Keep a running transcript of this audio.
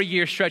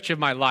4-year stretch of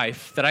my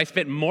life that I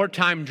spent more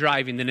time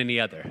driving than any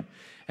other.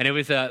 And it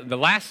was the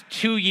last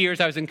 2 years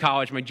I was in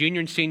college, my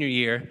junior and senior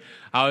year.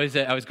 I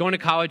was going to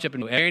college up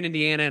in Marion,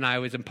 Indiana, and I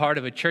was a part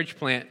of a church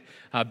plant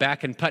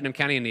back in Putnam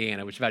County,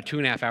 Indiana, which is about a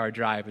 2.5-hour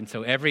drive. And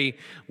so every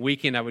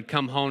weekend I would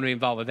come home and be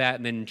involved with that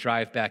and then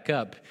drive back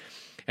up.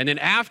 And then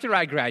after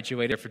I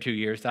graduated for 2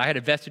 years, I had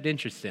a vested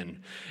interest in.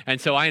 And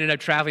so I ended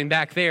up traveling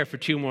back there for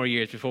 2 more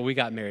years before we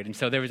got married. And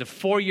so there was a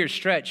 4-year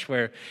stretch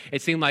where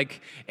it seemed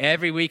like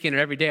every weekend or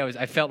every day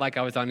I felt like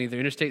I was on either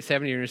Interstate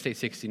 70 or Interstate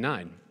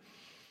 69.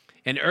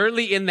 And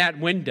early in that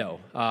window,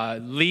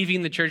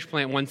 leaving the church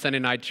plant one Sunday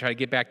night to try to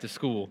get back to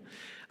school,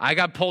 I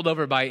got pulled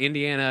over by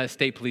Indiana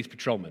State Police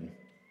patrolman.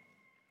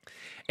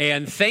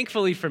 And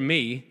thankfully for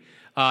me,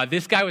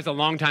 this guy was a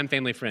longtime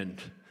family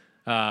friend.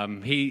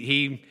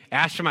 He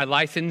asked for my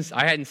license.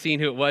 I hadn't seen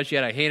who it was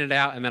yet. I handed it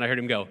out, and then I heard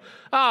him go,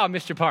 "Oh,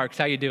 Mr. Parks,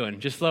 how you doing?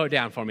 Just slow it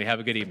down for me. Have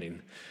a good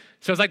evening."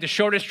 So it's like the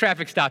shortest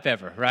traffic stop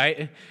ever,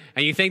 right?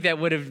 And you think that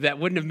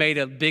wouldn't have made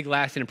a big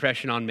lasting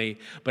impression on me,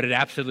 but it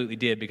absolutely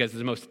did, because it's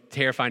the most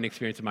terrifying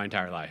experience of my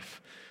entire life.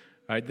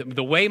 Right?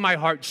 The way my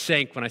heart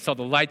sank when I saw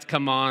the lights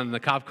come on and the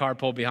cop car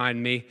pulled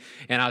behind me,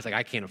 and I was like,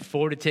 I can't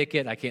afford a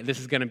ticket. This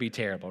is going to be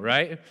terrible,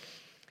 right?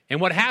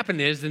 And what happened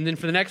is, and then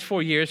for the next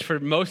 4 years, for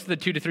most of the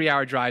 2 to 3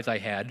 hour drives I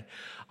had,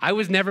 I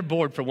was never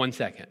bored for 1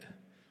 second.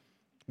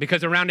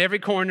 Because around every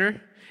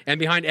corner and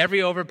behind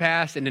every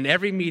overpass and in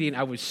every meeting,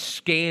 I was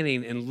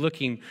scanning and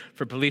looking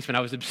for policemen.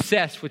 I was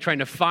obsessed with trying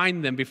to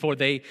find them before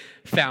they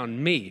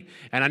found me.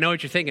 And I know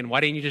what you're thinking. Why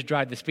didn't you just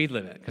drive the speed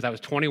limit? Because I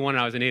was 21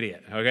 and I was an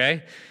idiot,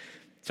 okay?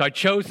 So I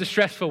chose the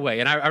stressful way.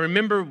 And I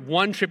remember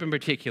one trip in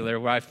particular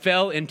where I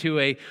fell into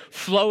a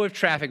flow of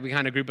traffic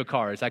behind a group of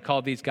cars. I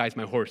called these guys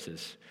my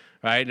horses.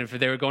 Right? And if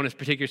they were going at a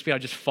particular speed,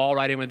 I'd just fall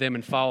right in with them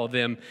and follow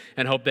them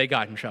and hope they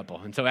got in trouble.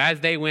 And so as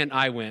they went,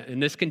 I went.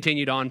 And this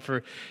continued on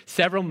for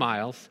several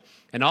miles.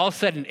 And all of a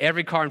sudden,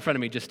 every car in front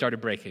of me just started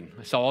braking.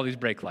 I saw all these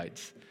brake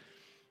lights.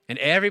 And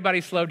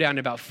everybody slowed down to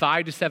about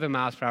 5 to 7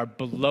 miles per hour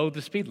below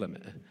the speed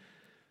limit.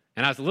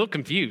 And I was a little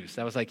confused.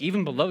 I was like,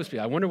 even below speed,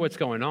 I wonder what's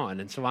going on.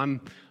 And so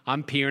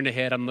I'm peering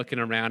ahead, I'm looking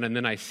around, and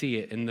then I see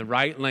it. In the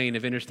right lane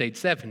of Interstate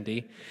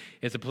 70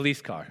 is a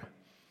police car.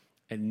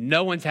 And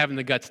no one's having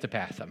the guts to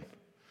pass him.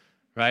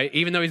 Right?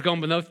 Even though he's going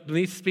below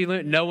the speed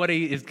limit,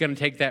 nobody is going to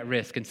take that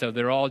risk. And so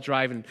they're all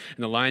driving,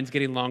 and the line's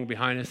getting long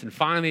behind us. And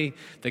finally,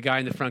 the guy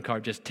in the front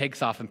car just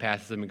takes off and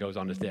passes them and goes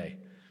on his day.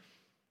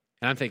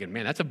 And I'm thinking,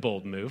 man, that's a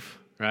bold move,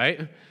 right?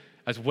 I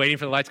was waiting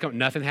for the lights to come.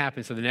 Nothing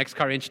happened. So the next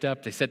car inched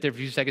up. They sat there for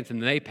a few seconds,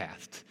 and then they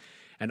passed.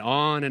 And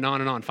on and on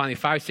and on. Finally,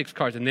 5, 6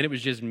 cars, and then it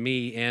was just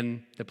me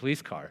and the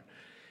police car.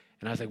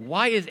 And I was like,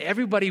 why is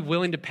everybody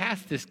willing to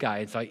pass this guy?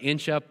 And so I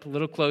inch up a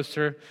little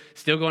closer,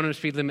 still going on the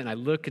speed limit, and I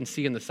look and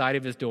see on the side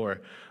of his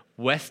door,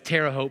 West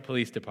Terre Haute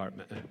Police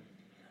Department.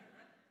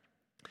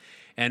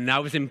 And I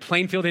was in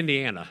Plainfield,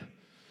 Indiana.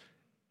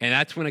 And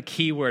that's when a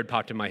key word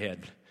popped in my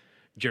head,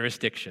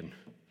 jurisdiction.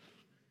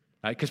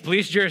 Because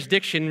police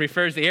jurisdiction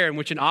refers to the area in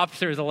which an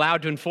officer is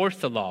allowed to enforce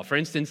the law. For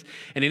instance,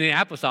 an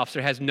Indianapolis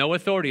officer has no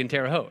authority in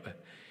Terre Haute.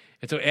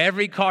 And so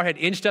every car had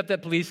inched up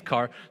that police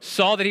car,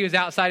 saw that he was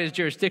outside his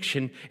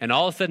jurisdiction, and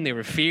all of a sudden they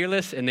were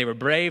fearless and they were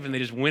brave and they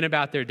just went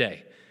about their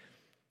day.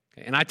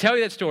 And I tell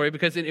you that story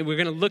because we're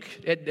going to look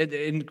at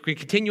and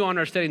continue on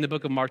our study in the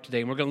book of Mark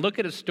today, and we're going to look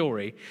at a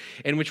story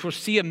in which we'll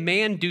see a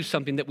man do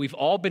something that we've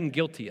all been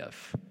guilty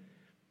of.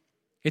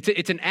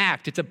 It's an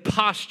act, it's a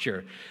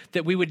posture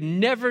that we would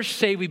never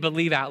say we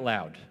believe out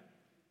loud.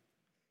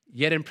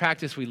 Yet in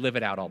practice, we live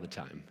it out all the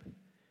time.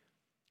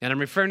 And I'm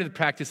referring to the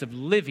practice of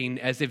living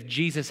as if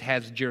Jesus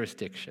has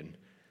jurisdiction.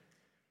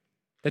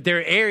 That there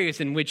are areas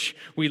in which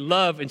we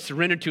love and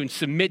surrender to and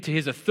submit to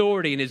his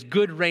authority and his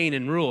good reign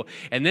and rule.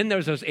 And then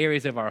there's those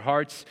areas of our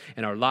hearts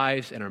and our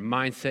lives and our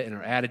mindset and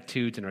our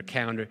attitudes and our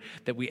calendar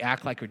that we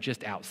act like are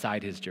just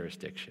outside his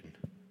jurisdiction.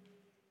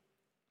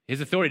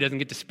 His authority doesn't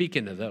get to speak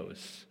into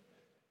those.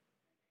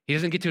 He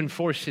doesn't get to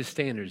enforce his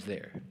standards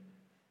there.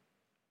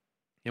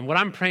 And what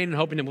I'm praying and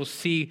hoping that we'll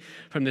see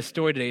from this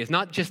story today is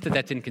not just that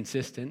that's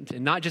inconsistent,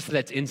 and not just that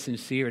that's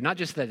insincere, and not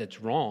just that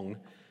that's wrong,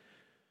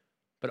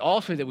 but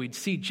also that we'd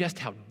see just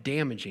how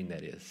damaging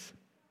that is.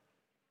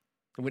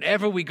 And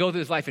whenever we go through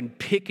this life and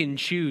pick and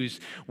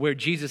choose where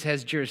Jesus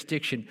has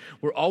jurisdiction,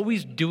 we're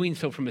always doing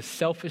so from a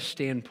selfish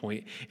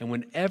standpoint. And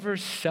whenever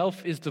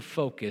self is the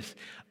focus,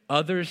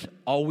 others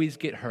always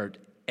get hurt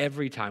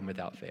every time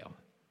without fail.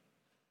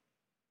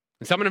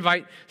 And so I'm going to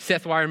invite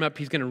Seth Wyram up.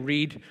 He's going to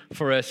read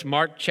for us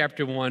Mark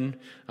chapter 1,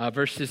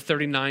 verses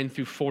 39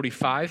 through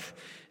 45.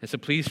 And so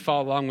please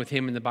follow along with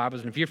him in the Bibles.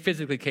 And if you're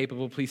physically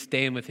capable, please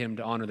stand with him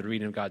to honor the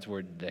reading of God's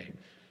word today.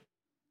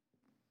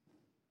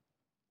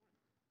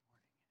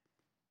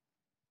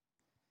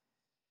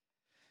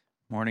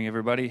 Morning,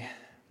 everybody.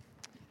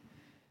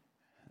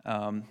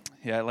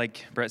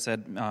 Like Brett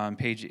said, on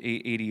page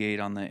 888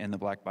 in the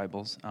Black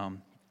Bibles.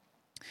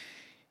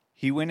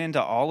 He went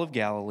into all of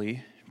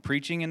Galilee,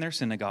 preaching in their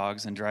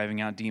synagogues and driving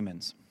out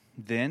demons.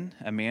 Then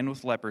a man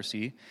with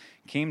leprosy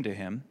came to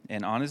him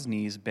and on his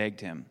knees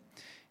begged him,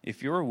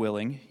 "If you are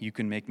willing, you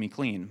can make me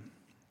clean."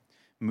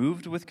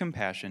 Moved with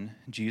compassion,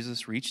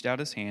 Jesus reached out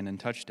his hand and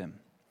touched him.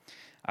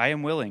 "I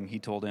am willing," he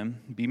told him,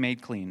 "be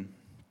made clean."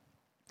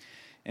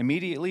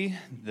 Immediately,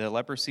 the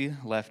leprosy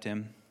left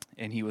him,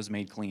 and he was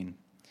made clean.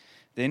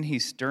 Then he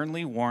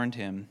sternly warned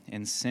him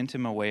and sent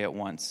him away at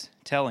once,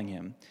 telling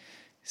him,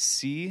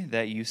 "See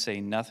that you say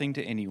nothing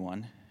to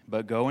anyone,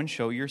 but go and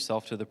show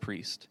yourself to the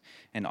priest,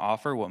 and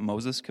offer what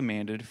Moses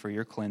commanded for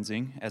your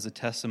cleansing as a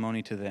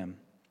testimony to them."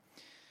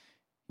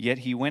 Yet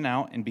he went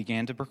out and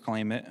began to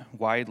proclaim it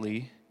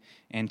widely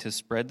and to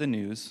spread the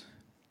news,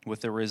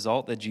 with the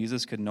result that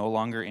Jesus could no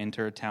longer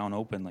enter a town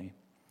openly.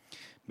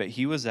 But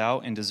he was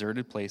out in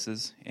deserted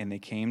places, and they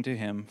came to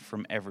him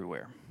from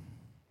everywhere.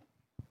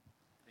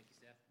 Thank you,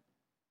 Steph.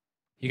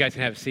 You guys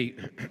can have a seat.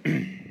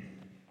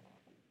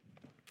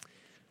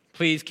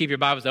 Please keep your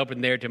Bibles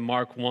open there to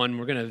Mark 1.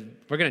 We're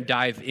gonna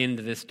dive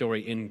into this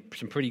story in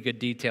some pretty good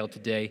detail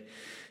today,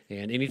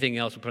 and anything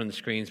else we'll put on the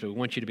screens, but we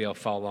want you to be able to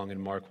follow along in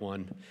Mark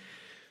 1.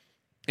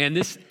 And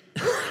this,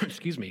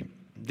 excuse me,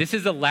 this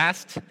is the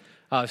last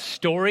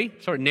story,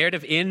 sort of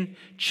narrative in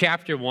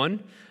chapter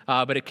 1,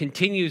 but it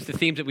continues the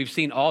themes that we've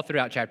seen all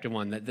throughout chapter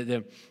 1,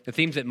 the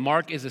themes that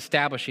Mark is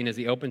establishing as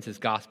he opens his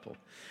gospel.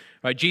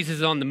 Right, Jesus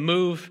is on the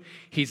move.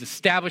 He's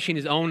establishing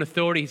his own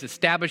authority. He's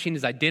establishing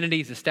his identity.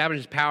 He's establishing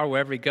his power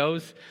wherever he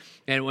goes.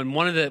 And when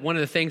one of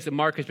the things that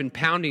Mark has been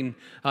pounding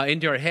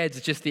into our heads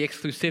is just the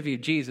exclusivity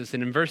of Jesus.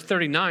 And in verse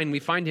 39, we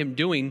find him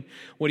doing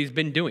what he's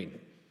been doing.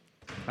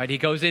 Right, he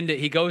goes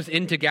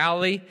into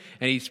Galilee,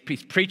 and he's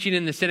preaching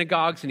in the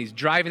synagogues, and he's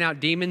driving out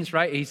demons.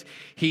 Right,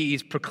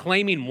 he's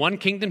proclaiming one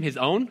kingdom, his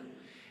own,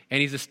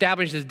 and he's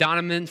established his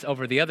dominance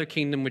over the other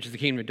kingdom, which is the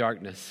kingdom of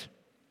darkness.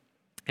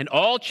 And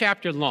all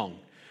chapter long,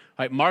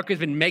 right, Mark has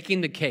been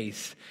making the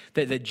case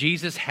that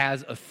Jesus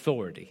has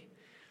authority.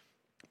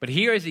 But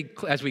here,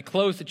 as we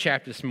close the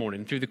chapter this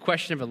morning, through the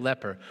question of a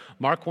leper,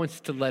 Mark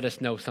wants to let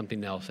us know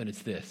something else, and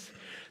it's this: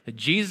 that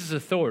Jesus'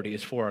 authority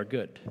is for our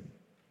good.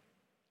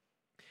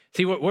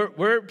 See,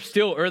 we're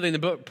still early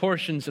in the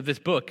portions of this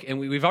book, and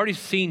we've already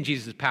seen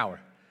Jesus' power.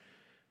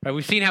 Right?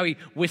 We've seen how he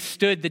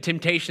withstood the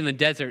temptation in the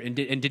desert and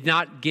did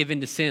not give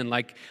in to sin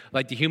like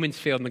the humans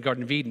failed in the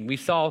Garden of Eden. We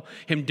saw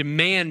him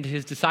demand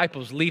his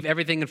disciples leave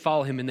everything and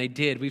follow him, and they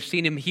did. We've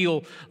seen him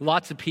heal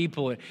lots of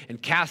people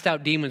and cast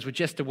out demons with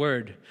just a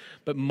word.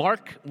 But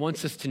Mark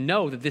wants us to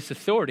know that this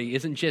authority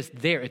isn't just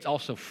there, it's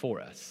also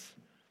for us.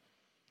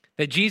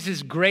 That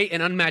Jesus' great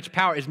and unmatched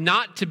power is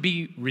not to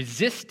be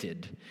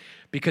resisted,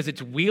 because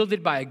it's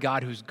wielded by a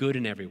God who's good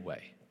in every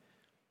way.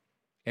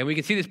 And we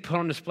can see this put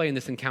on display in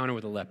this encounter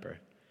with a leper.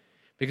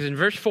 Because in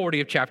verse 40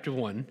 of chapter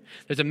 1,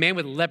 there's a man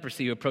with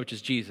leprosy who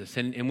approaches Jesus.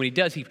 And when he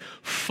does, he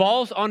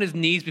falls on his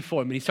knees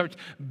before him and he starts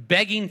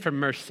begging for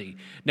mercy.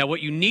 Now,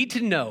 what you need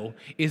to know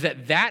is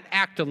that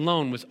act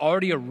alone was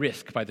already a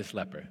risk by this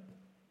leper.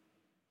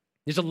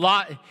 There's a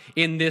lot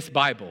in this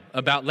Bible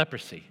about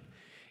leprosy.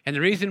 And the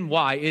reason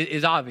why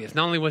is obvious.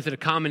 Not only was it a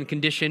common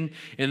condition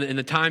in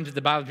the times that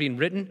the Bible was being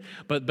written,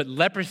 but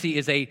leprosy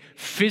is a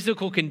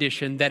physical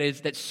condition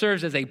that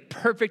serves as a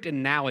perfect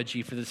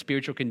analogy for the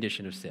spiritual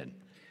condition of sin.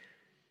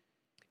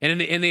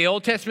 And in the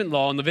Old Testament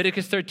law, in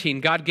Leviticus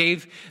 13, God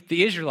gave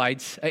the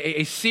Israelites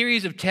a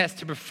series of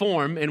tests to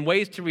perform and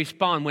ways to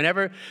respond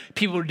whenever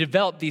people would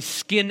develop these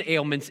skin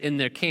ailments in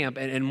their camp.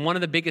 And one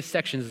of the biggest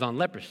sections is on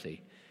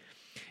leprosy.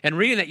 And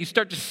reading that, you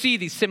start to see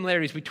these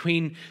similarities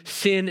between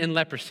sin and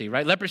leprosy,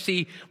 right?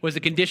 Leprosy was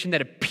a condition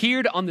that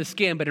appeared on the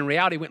skin, but in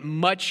reality went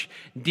much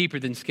deeper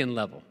than skin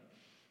level.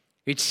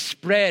 It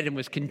spread and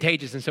was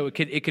contagious, and so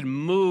it could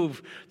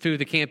move through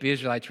the camp of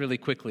Israelites really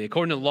quickly.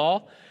 According to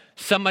law,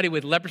 somebody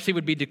with leprosy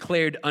would be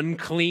declared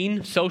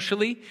unclean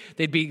socially.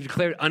 They'd be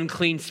declared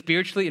unclean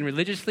spiritually and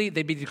religiously.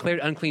 They'd be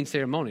declared unclean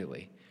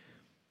ceremonially.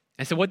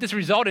 And so what this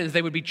resulted in is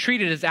they would be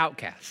treated as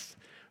outcasts.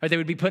 Right, they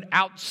would be put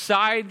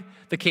outside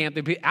the camp.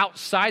 They'd be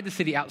outside the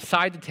city,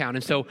 outside the town.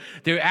 And so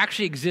there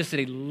actually existed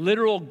a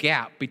literal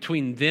gap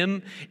between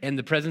them and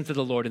the presence of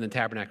the Lord in the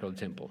tabernacle of the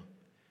temple.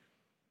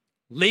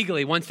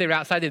 Legally, once they were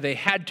outside there, they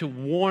had to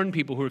warn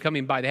people who were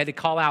coming by. They had to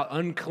call out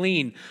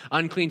unclean,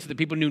 unclean, so that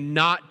people knew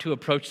not to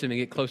approach them and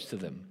get close to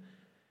them.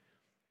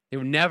 They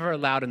were never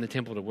allowed in the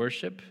temple to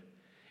worship,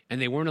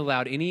 and they weren't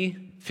allowed any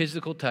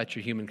physical touch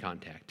or human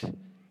contact.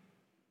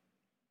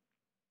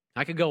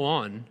 I could go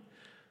on.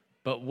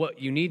 But what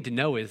you need to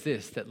know is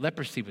this, that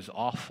leprosy was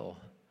awful.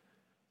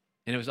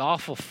 And it was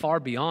awful far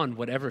beyond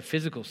whatever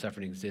physical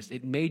suffering exists.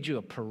 It made you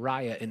a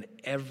pariah in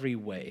every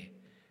way.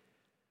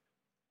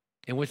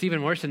 And what's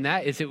even worse than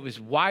that is it was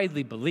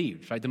widely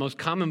believed, right? The most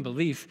common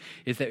belief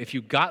is that if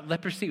you got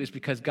leprosy, it was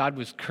because God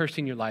was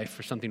cursing your life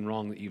for something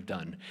wrong that you've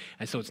done.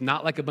 And so it's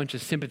not like a bunch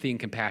of sympathy and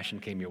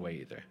compassion came your way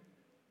either.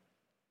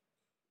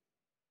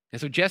 And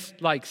so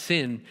just like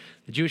sin,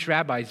 the Jewish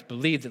rabbis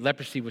believed that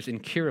leprosy was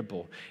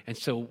incurable. And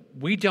so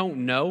we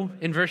don't know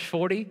in verse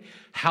 40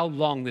 how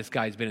long this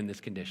guy's been in this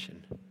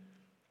condition.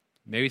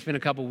 Maybe it's been a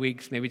couple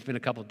weeks, maybe it's been a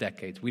couple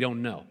decades. We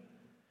don't know.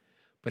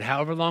 But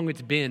however long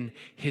it's been,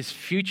 his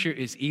future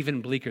is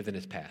even bleaker than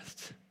his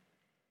past.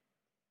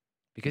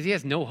 Because he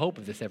has no hope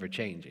of this ever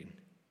changing.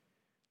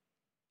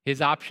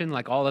 His option,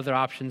 like all other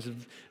options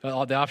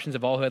all the options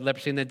of all who had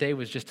leprosy in that day,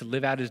 was just to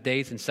live out his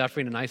days in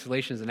suffering and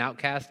isolation as an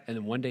outcast, and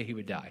then one day he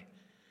would die.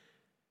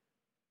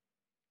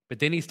 But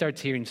then he starts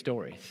hearing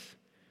stories.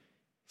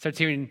 Starts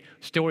hearing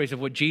stories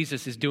of what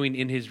Jesus is doing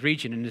in his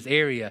region, in his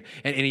area,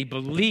 and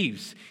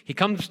he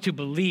comes to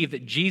believe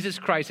that Jesus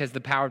Christ has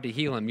the power to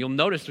heal him. You'll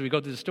notice as we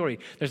go through the story,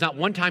 there's not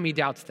one time he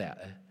doubts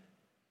that.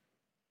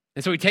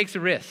 And so he takes a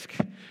risk.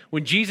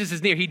 When Jesus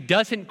is near, he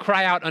doesn't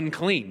cry out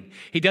unclean.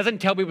 He doesn't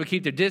tell people to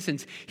keep their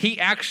distance. He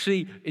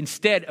actually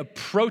instead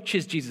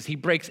approaches Jesus. He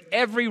breaks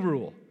every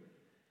rule.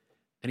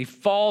 And he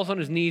falls on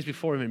his knees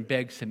before him and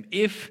begs him,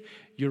 if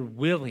you're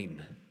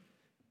willing,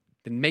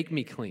 then make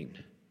me clean.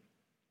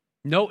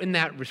 Note in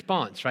that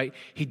response, right?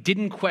 He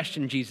didn't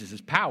question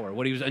Jesus' power.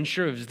 What he was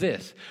unsure of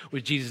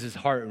was Jesus'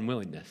 heart and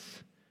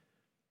willingness.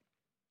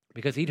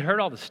 Because he'd heard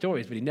all the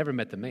stories, but he never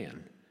met the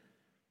man.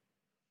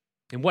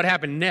 And what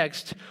happened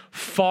next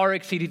far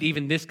exceeded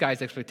even this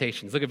guy's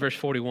expectations. Look at verse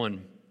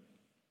 41.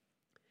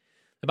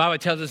 The Bible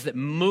tells us that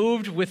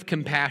moved with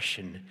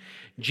compassion,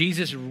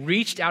 Jesus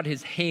reached out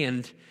his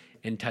hand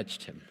and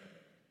touched him.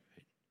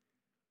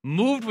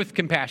 Moved with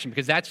compassion,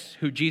 because that's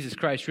who Jesus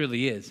Christ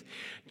really is.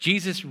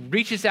 Jesus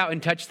reaches out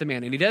and touches the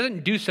man, and he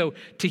doesn't do so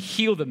to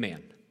heal the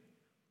man.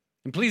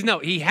 And please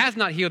note, he has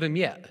not healed him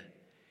yet.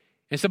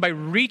 And so by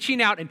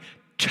reaching out and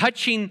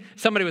touching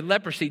somebody with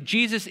leprosy,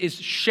 Jesus is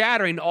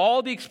shattering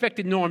all the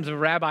expected norms of a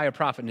rabbi or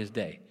prophet in his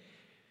day.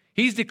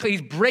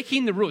 He's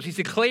breaking the rules. He's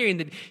declaring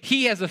that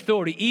he has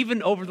authority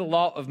even over the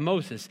law of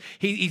Moses.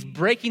 He's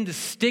breaking the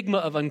stigma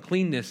of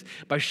uncleanness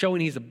by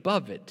showing he's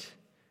above it.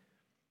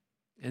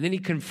 And then he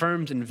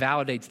confirms and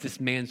validates this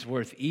man's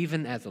worth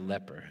even as a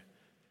leper.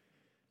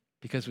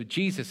 Because with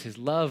Jesus, his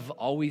love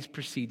always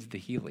precedes the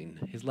healing.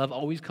 His love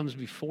always comes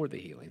before the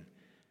healing.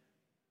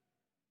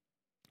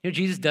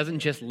 Jesus doesn't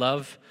just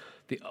love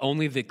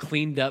only the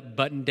cleaned up,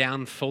 buttoned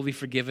down, fully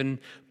forgiven,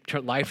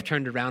 life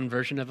turned around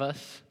version of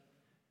us.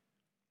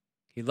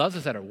 He loves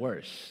us at our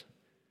worst.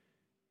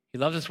 He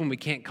loves us when we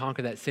can't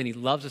conquer that sin. He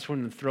loves us when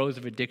we're in the throes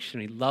of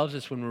addiction. He loves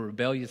us when we're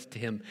rebellious to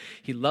him.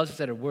 He loves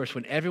us at our worst.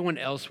 When everyone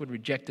else would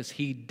reject us,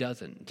 he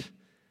doesn't.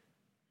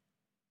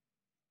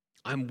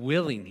 I'm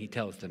willing, he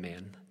tells the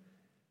man,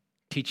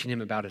 teaching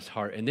him about his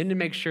heart. And then to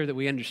make sure that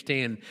we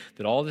understand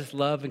that all this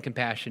love and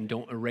compassion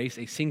don't erase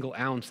a single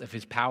ounce of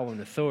his power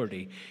and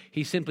authority,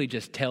 he simply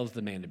just tells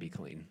the man to be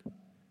clean.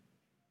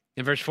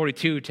 And verse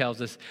 42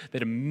 tells us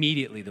that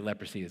immediately the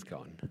leprosy is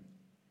gone.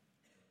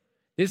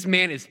 This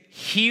man is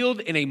healed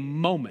in a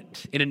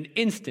moment, in an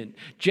instant,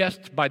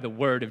 just by the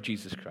word of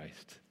Jesus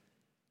Christ.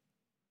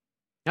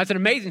 Now, it's an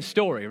amazing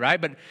story,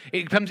 right? But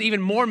it becomes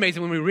even more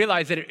amazing when we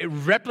realize that it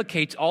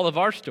replicates all of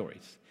our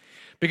stories.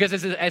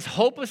 Because as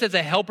hopeless as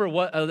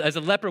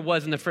a leper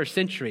was in the first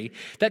century,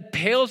 that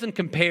pales in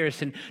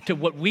comparison to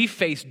what we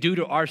face due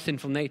to our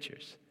sinful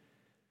natures.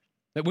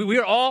 We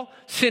are all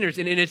sinners,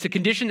 and it's a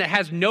condition that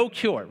has no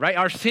cure, right?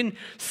 Our sin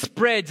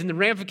spreads, and the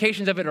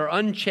ramifications of it are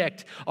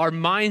unchecked. Our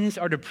minds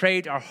are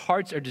depraved, our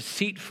hearts are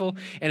deceitful,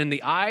 and in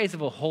the eyes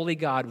of a holy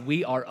God,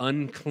 we are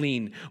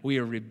unclean. We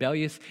are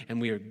rebellious,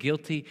 and we are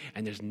guilty,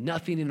 and there's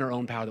nothing in our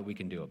own power that we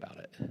can do about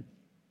it.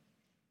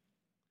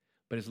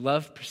 But his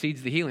love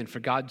precedes the healing, for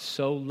God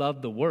so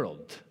loved the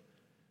world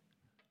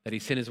that he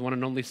sent his one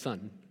and only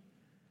Son.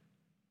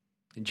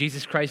 And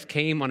Jesus Christ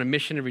came on a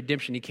mission of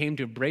redemption. He came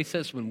to embrace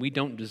us when we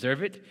don't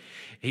deserve it.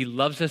 He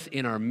loves us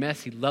in our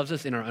mess. He loves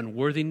us in our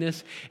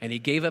unworthiness. And he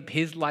gave up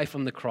his life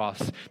on the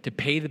cross to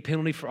pay the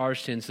penalty for our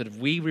sins so that if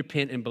we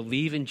repent and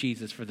believe in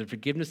Jesus for the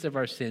forgiveness of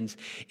our sins,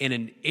 in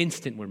an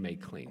instant we're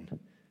made clean.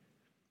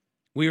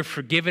 We are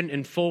forgiven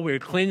in full. We are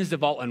cleansed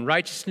of all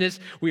unrighteousness.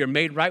 We are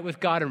made right with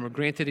God, and we're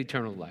granted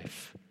eternal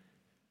life.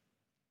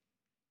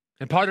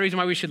 And part of the reason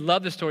why we should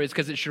love this story is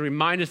because it should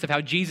remind us of how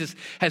Jesus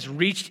has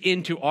reached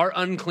into our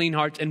unclean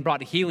hearts and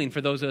brought healing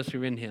for those of us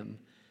who are in him.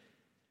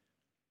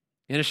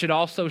 And it should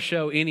also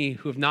show any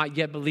who have not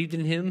yet believed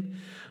in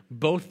him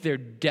both their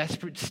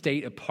desperate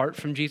state apart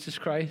from Jesus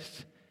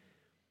Christ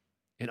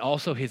and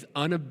also his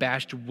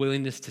unabashed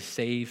willingness to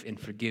save and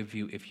forgive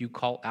you. If you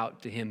call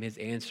out to him, his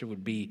answer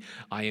would be,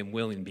 I am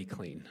willing, be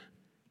clean.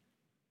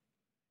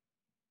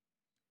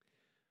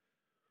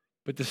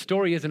 But the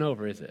story isn't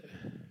over, is it?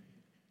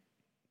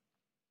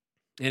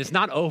 And it's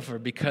not over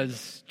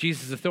because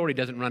Jesus' authority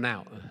doesn't run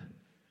out.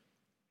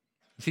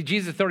 See,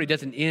 Jesus' authority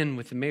doesn't end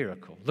with the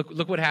miracle.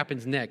 Look what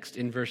happens next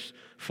in verse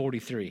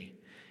 43.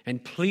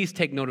 And please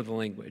take note of the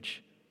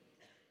language.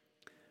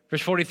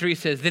 Verse 43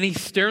 says, Then he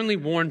sternly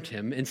warned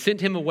him and sent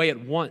him away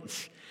at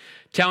once,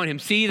 telling him,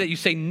 See that you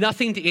say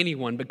nothing to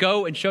anyone, but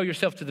go and show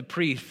yourself to the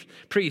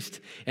priest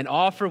and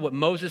offer what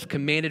Moses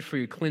commanded for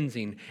your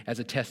cleansing as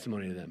a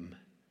testimony to them.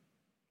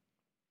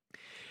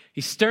 He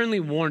sternly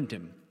warned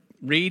him.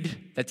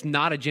 Read, that's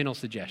not a gentle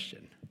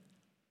suggestion.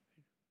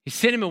 He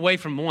sent him away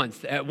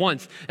at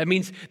once. That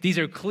means these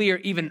are clear,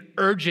 even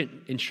urgent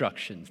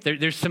instructions.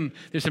 There's some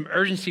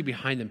urgency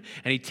behind them.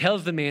 And he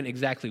tells the man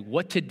exactly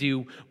what to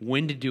do,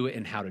 when to do it,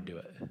 and how to do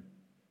it.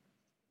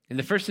 And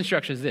the first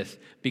instruction is this: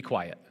 be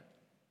quiet.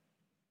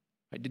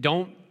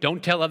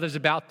 Don't tell others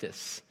about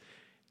this.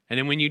 And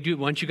then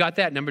once you got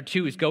that, number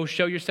 2 is go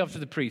show yourself to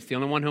the priest, the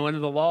only one who under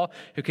the law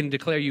who can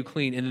declare you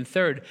clean. And then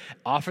 3rd,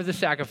 offer the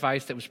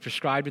sacrifice that was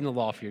prescribed in the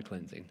law for your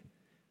cleansing.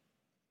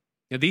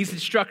 Now, these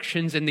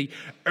instructions and the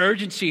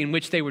urgency in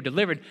which they were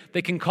delivered,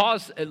 they can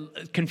cause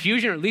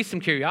confusion or at least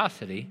some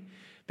curiosity.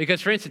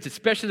 Because, for instance,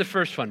 especially the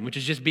first one, which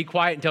is just be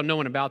quiet and tell no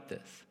one about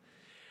this.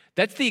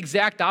 That's the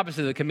exact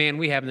opposite of the command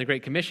we have in the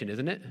Great Commission,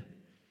 isn't it?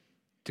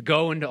 To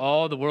go into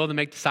all the world and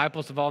make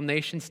disciples of all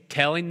nations,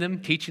 telling them,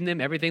 teaching them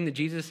everything that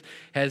Jesus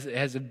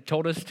has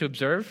told us to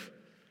observe.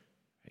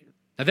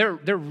 Now, there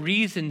are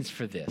reasons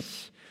for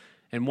this,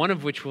 and one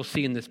of which we'll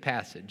see in this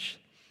passage.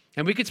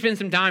 And we could spend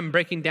some time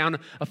breaking down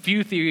a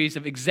few theories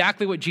of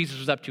exactly what Jesus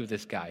was up to with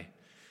this guy.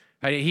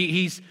 Right?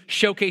 He's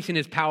showcasing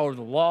his power of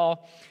the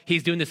law.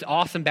 He's doing this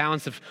awesome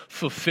balance of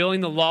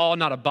fulfilling the law,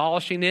 not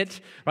abolishing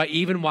it, right?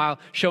 Even while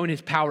showing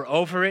his power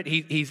over it.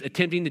 He's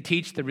attempting to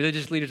teach the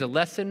religious leaders a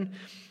lesson.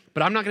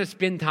 But I'm not going to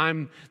spend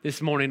time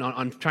this morning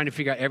on trying to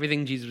figure out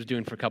everything Jesus was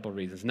doing for a couple of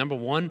reasons. Number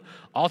 1,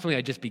 ultimately,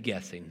 I'd just be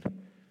guessing.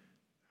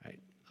 Right?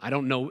 I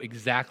don't know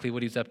exactly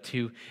what he's up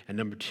to. And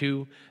number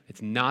 2,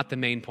 it's not the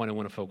main point I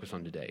want to focus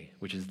on today,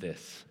 which is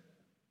this.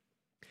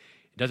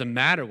 It doesn't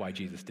matter why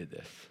Jesus did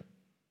this.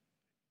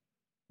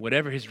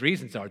 Whatever his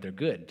reasons are, they're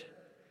good.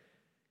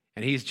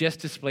 And he's just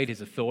displayed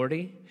his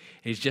authority.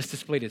 He's just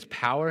displayed his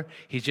power.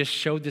 He's just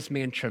showed this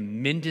man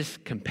tremendous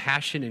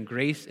compassion and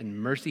grace and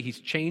mercy. He's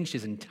changed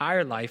his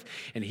entire life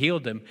and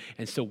healed him.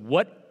 And so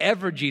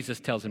whatever Jesus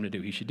tells him to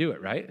do, he should do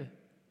it, right?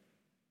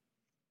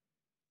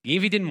 Even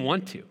if he didn't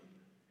want to.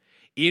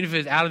 Even if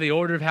it's out of the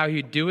order of how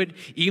he'd do it.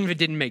 Even if it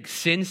didn't make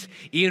sense.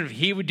 Even if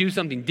he would do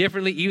something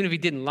differently. Even if he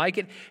didn't like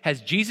it.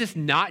 Has Jesus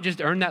not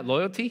just earned that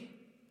loyalty?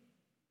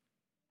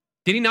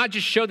 Did he not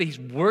just show that he's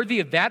worthy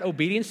of that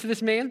obedience to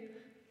this man?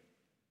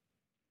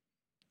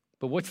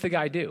 But what's the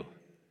guy do?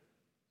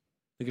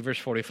 Look at verse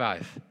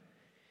 45.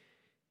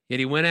 Yet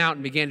he went out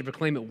and began to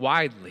proclaim it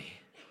widely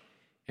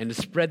and to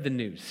spread the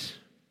news.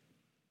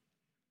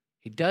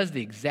 He does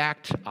the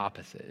exact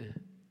opposite.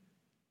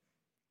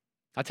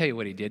 I'll tell you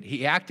what he did.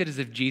 He acted as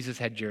if Jesus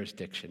had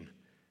jurisdiction.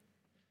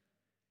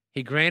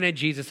 He granted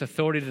Jesus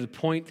authority to the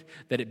point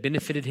that it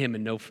benefited him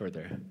and no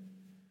further.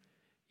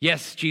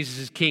 Yes, Jesus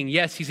is king.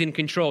 Yes, he's in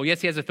control.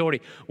 Yes, he has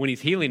authority when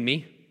he's healing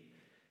me.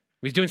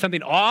 He's doing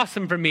something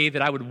awesome for me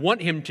that I would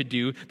want him to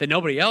do that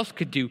nobody else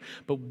could do.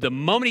 But the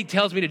moment he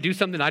tells me to do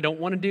something I don't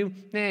want to do,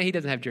 he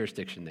doesn't have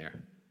jurisdiction there.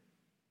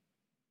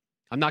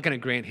 I'm not going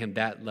to grant him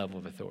that level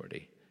of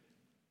authority.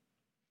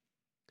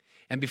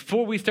 And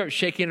before we start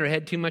shaking our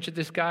head too much at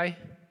this guy,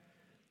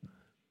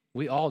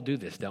 we all do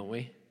this, don't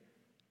we?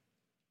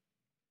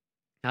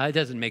 Now, that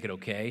doesn't make it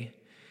okay.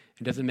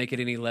 It doesn't make it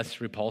any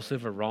less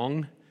repulsive or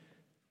wrong.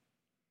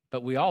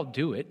 But we all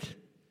do it.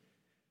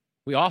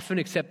 We often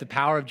accept the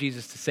power of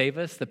Jesus to save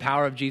us, the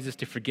power of Jesus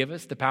to forgive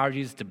us, the power of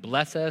Jesus to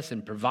bless us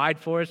and provide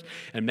for us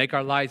and make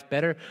our lives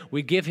better.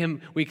 We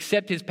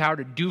accept his power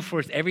to do for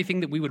us everything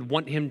that we would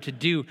want him to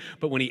do.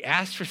 But when he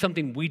asks for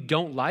something we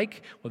don't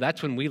like, well,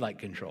 that's when we like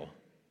control.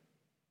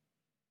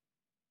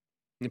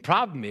 And the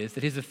problem is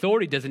that his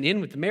authority doesn't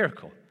end with the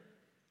miracle.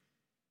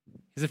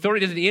 His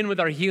authority doesn't end with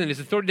our healing. His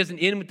authority doesn't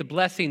end with the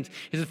blessings.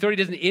 His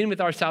authority doesn't end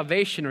with our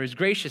salvation or his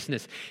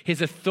graciousness.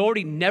 His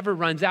authority never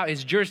runs out.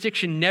 His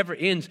jurisdiction never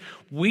ends.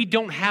 We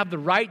don't have the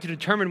right to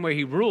determine where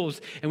he rules,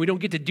 and we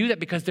don't get to do that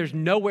because there's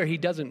nowhere he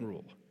doesn't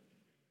rule.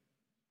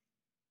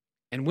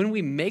 And when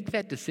we make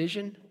that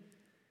decision,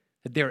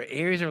 that there are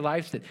areas of our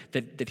lives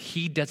that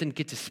he doesn't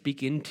get to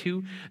speak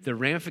into, the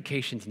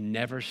ramifications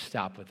never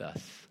stop with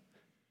us.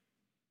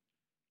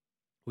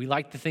 We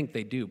like to think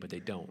they do, but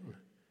they don't.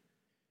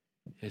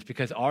 It's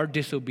because our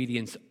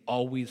disobedience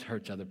always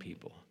hurts other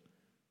people.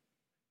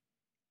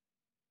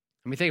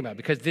 Let me think about it.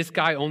 Because this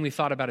guy only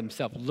thought about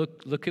himself.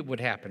 Look at what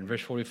happened.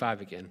 Verse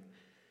 45 again.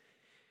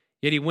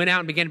 Yet he went out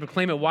and began to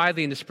proclaim it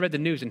widely and to spread the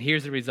news. And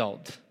here's the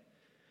result.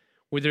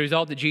 With the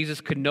result that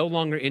Jesus could no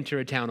longer enter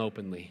a town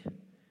openly.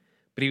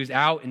 But he was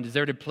out in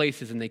deserted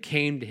places and they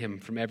came to him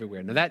from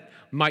everywhere. Now that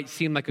might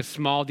seem like a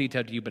small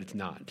detail to you, but it's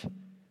not.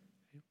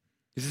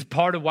 This is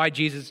part of why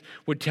Jesus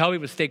would tell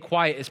people to stay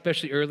quiet,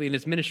 especially early in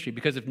his ministry,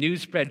 because if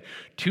news spread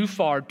too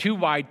far, too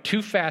wide,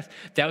 too fast,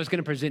 that was going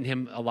to present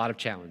him a lot of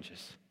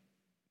challenges.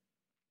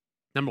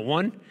 Number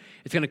one,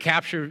 it's going to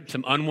capture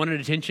some unwanted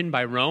attention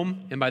by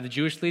Rome and by the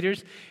Jewish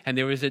leaders, and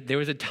there was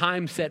a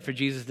time set for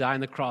Jesus to die on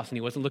the cross, and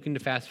he wasn't looking to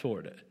fast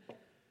forward it.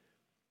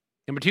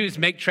 Number two is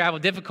make travel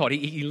difficult.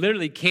 He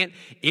literally can't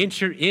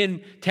enter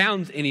in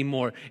towns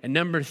anymore. And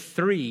number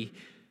three,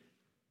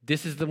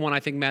 this is the one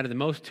I think mattered the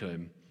most to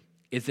him,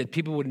 is that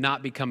people would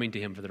not be coming to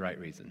him for the right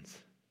reasons.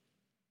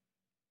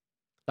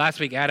 Last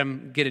week,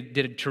 Adam did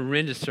a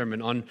tremendous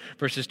sermon on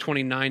verses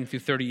 29 through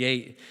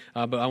 38,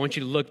 but I want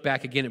you to look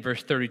back again at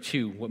verse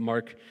 32, what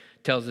Mark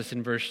tells us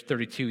in verse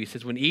 32. He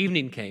says, when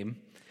evening came,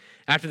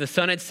 after the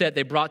sun had set,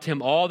 they brought to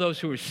him all those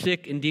who were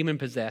sick and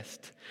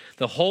demon-possessed.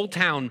 The whole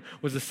town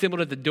was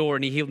assembled at the door,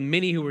 and he healed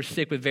many who were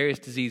sick with various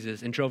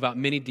diseases and drove out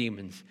many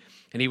demons,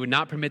 and he would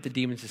not permit the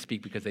demons to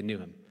speak because they knew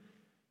him.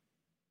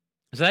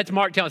 So that's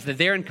Mark telling us that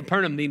there in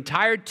Capernaum, the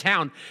entire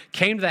town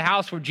came to the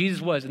house where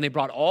Jesus was, and they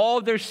brought all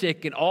their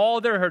sick and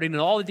all their hurting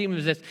and all the demons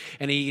possessed,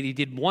 and he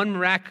did one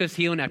miraculous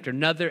healing after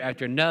another,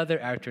 after another,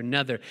 after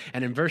another.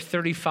 And in verse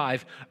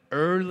 35,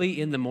 early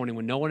in the morning,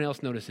 when no one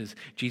else notices,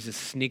 Jesus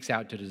sneaks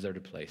out to a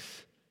deserted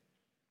place.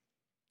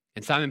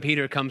 And Simon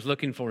Peter comes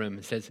looking for him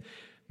and says,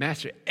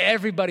 Master,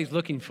 everybody's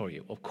looking for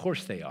you. Well, of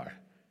course they are.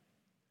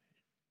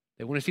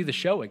 They want to see the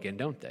show again,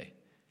 don't they?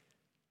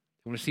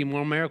 They want to see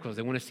more miracles.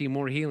 They want to see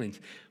more healings.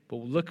 But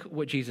look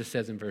what Jesus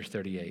says in verse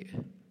 38.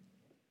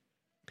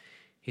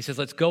 He says,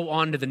 let's go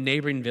on to the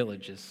neighboring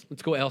villages.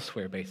 Let's go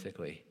elsewhere,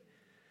 basically,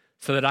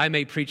 so that I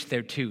may preach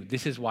there too.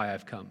 This is why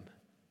I've come.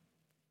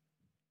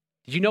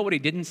 Did you know what he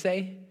didn't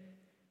say?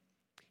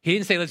 He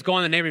didn't say, let's go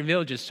on the neighboring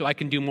villages so I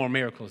can do more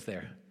miracles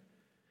there.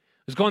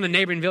 Let's go on the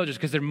neighboring villages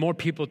because there are more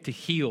people to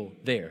heal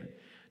there.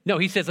 No,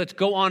 he says, let's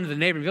go on to the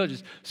neighboring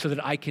villages so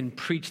that I can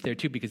preach there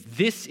too, because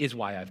this is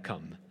why I've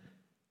come.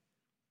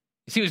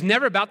 See, it was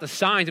never about the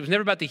signs. It was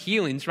never about the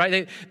healings,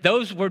 right?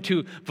 Those were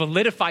to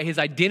validify his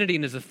identity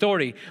and his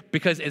authority,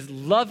 because as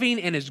loving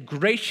and as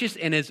gracious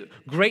and as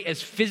great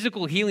as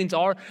physical healings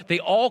are, they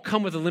all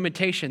come with a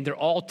limitation. They're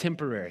all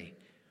temporary.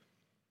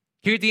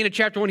 Here at the end of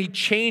chapter 1, he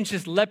changed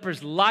this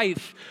leper's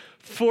life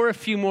for a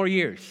few more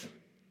years.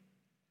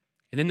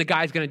 And then the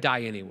guy's going to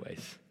die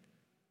anyways.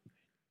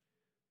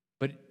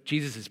 But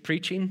Jesus'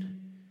 preaching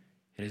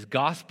and his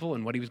gospel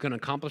and what he was going to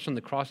accomplish on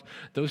the cross,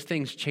 those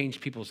things changed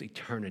people's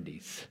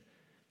eternities.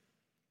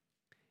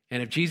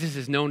 And if Jesus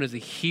is known as a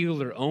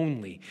healer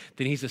only,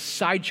 then he's a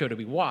sideshow to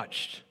be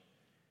watched.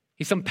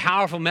 He's some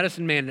powerful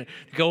medicine man to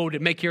go to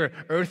make your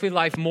earthly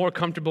life more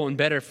comfortable and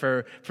better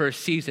for a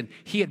season.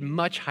 He had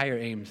much higher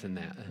aims than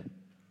that.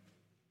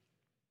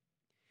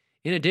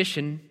 In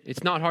addition,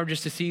 it's not hard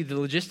just to see the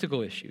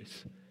logistical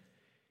issues.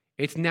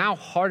 It's now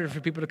harder for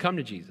people to come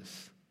to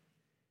Jesus.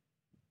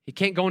 He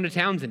can't go into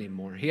towns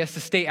anymore. He has to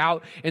stay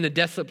out in the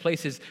desolate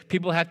places.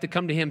 People have to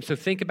come to him. So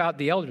think about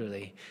the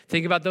elderly.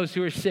 Think about those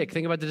who are sick.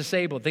 Think about the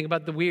disabled. Think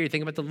about the weary.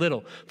 Think about the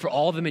little. For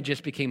all of them, it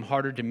just became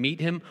harder to meet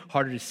him,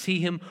 harder to see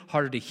him,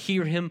 harder to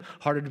hear him,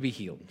 harder to be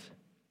healed.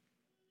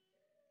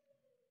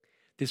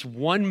 This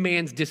one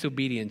man's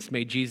disobedience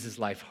made Jesus'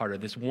 life harder.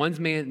 This one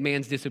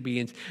man's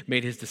disobedience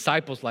made his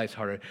disciples' lives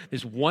harder.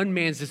 This one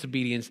man's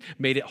disobedience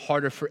made it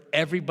harder for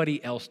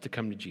everybody else to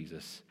come to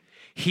Jesus.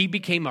 He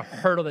became a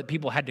hurdle that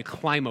people had to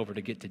climb over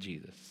to get to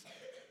Jesus.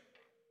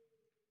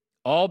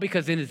 All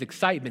because in his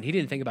excitement, he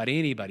didn't think about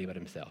anybody but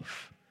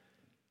himself.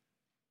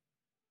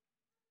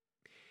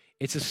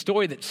 It's a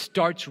story that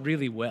starts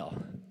really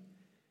well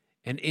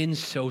and ends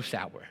so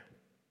sour.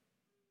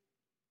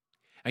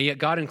 And yet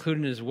God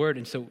included in his word.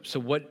 And so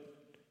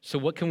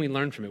what can we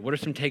learn from it? What are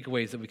some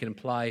takeaways that we can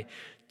apply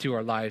to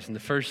our lives? And the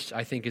first,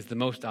 I think, is the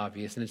most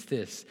obvious, and it's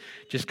this: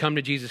 just come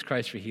to Jesus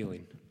Christ for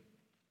healing.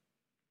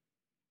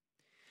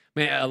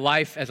 Man, a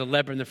life as a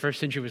leper in the first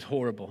century was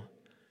horrible.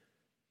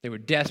 They were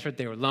desperate,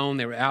 they were alone,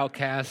 they were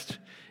outcast.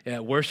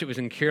 Worship was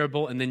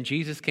incurable, and then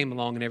Jesus came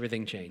along and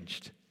everything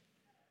changed.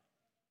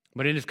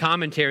 But in his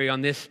commentary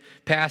on this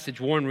passage,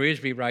 Warren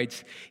Wiersbe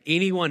writes,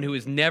 anyone who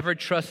has never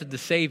trusted the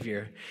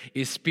Savior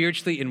is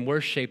spiritually in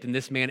worse shape than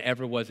this man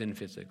ever was in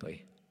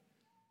physically.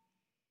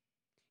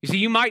 You see,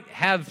 you might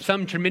have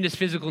some tremendous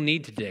physical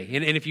need today.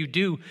 And if you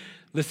do,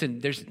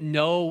 listen,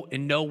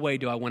 in no way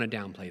do I want to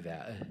downplay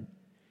that.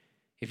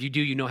 If you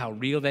do, you know how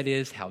real that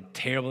is, how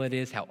terrible it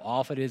is, how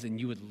awful it is, and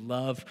you would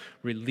love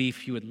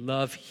relief. You would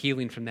love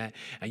healing from that.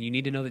 And you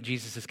need to know that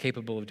Jesus is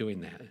capable of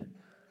doing that.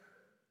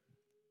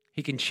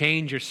 He can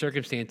change your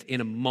circumstance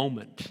in a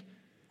moment,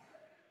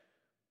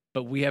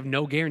 but we have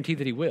no guarantee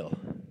that he will.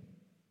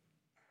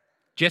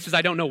 Just as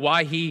I don't know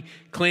why he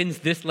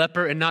cleansed this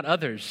leper and not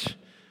others,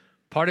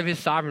 part of his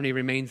sovereignty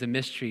remains a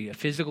mystery. A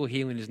physical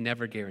healing is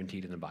never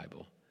guaranteed in the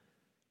Bible.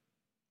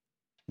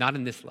 Not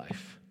in this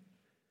life.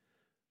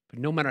 But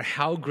no matter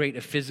how great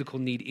a physical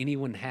need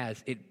anyone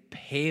has, it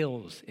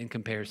pales in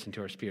comparison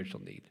to our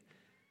spiritual need.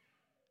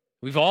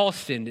 We've all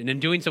sinned, and in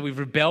doing so, we've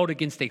rebelled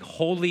against a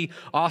holy,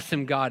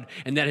 awesome God,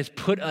 and that has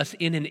put us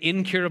in an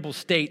incurable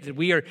state that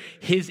we are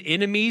his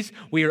enemies,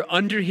 we are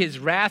under his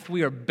wrath,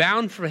 we are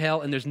bound for hell,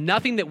 and there's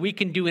nothing that we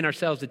can do in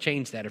ourselves to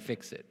change that or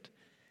fix it.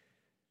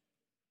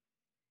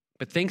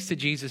 But thanks to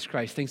Jesus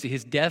Christ, thanks to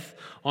his death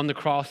on the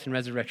cross and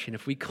resurrection,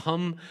 if we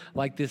come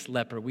like this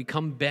leper, we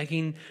come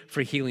begging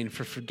for healing,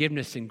 for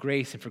forgiveness and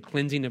grace, and for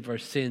cleansing of our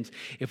sins.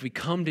 If we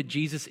come to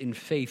Jesus in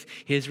faith,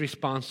 his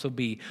response will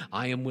be,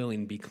 I am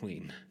willing, be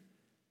clean.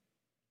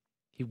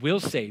 He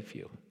will save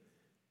you.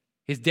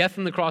 His death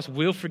on the cross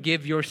will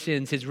forgive your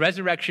sins. His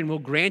resurrection will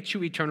grant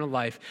you eternal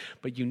life,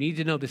 but you need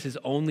to know this is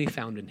only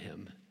found in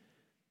him.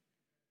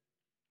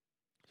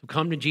 So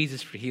come to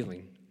Jesus for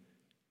healing.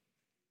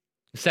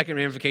 The second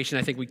ramification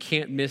I think we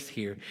can't miss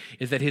here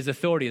is that his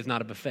authority is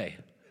not a buffet.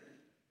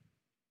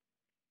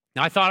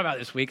 Now, I thought about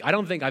this week. I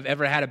don't think I've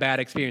ever had a bad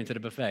experience at a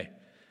buffet,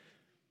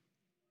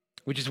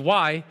 which is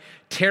why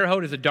Terre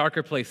Haute is a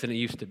darker place than it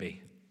used to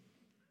be.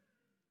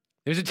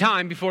 There's a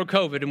time before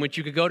COVID in which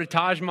you could go to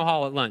Taj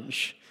Mahal at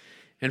lunch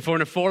And for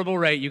an affordable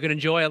rate, you can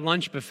enjoy a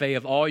lunch buffet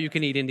of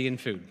all-you-can-eat Indian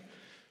food.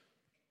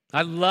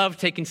 I love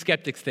taking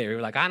skeptics there.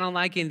 You're like, I don't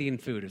like Indian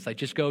food. It's like,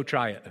 just go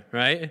try it,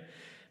 right?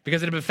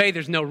 Because at a buffet,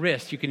 there's no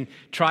risk. You can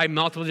try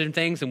multiple different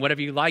things, and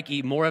whatever you like,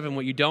 eat more of, and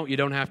what you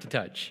don't have to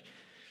touch.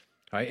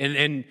 All right?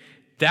 And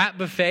that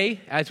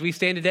buffet, as we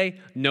stand today,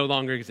 no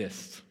longer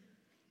exists.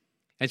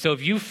 And so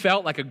if you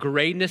felt like a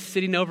grayness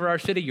sitting over our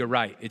city, you're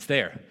right. It's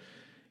there.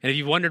 And if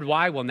you've wondered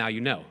why, well, now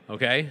you know,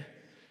 okay?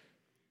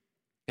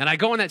 And I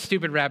go on that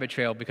stupid rabbit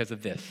trail because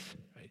of this.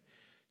 Right?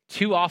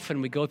 Too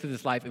often we go through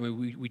this life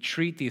and we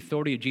treat the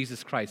authority of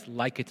Jesus Christ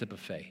like it's a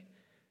buffet.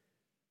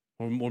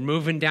 We're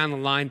moving down the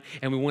line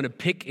and we want to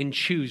pick and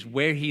choose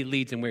where he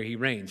leads and where he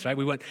reigns. Right?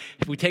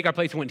 If we take our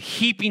place, we want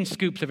heaping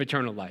scoops of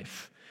eternal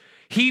life.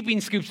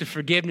 Heaping scoops of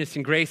forgiveness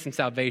and grace and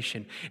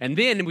salvation. And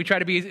then we try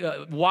to be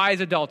wise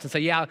adults and say,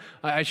 yeah,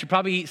 I should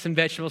probably eat some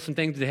vegetables, some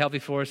things that are healthy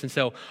for us. And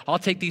so I'll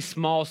take these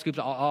small scoops.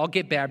 I'll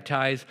get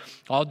baptized.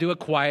 I'll do a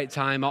quiet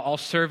time. I'll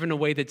serve in a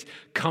way that's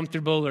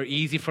comfortable or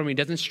easy for me. It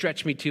doesn't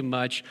stretch me too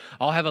much.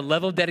 I'll have a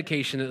level of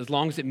dedication as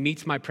long as it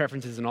meets my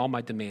preferences and all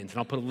my demands. And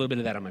I'll put a little bit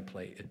of that on my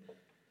plate.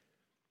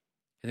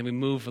 And then we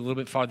move a little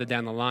bit farther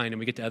down the line and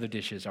we get to other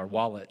dishes, our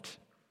wallet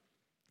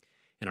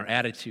and our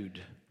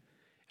attitude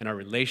and our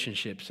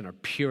relationships and our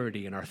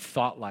purity and our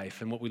thought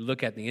life and what we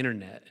look at the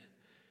internet,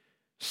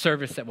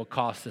 service that will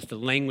cost us, the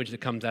language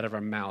that comes out of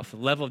our mouth, a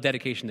level of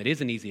dedication that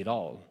isn't easy at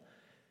all,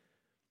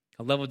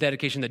 a level of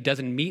dedication that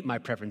doesn't meet my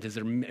preferences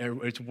or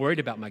it's worried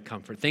about my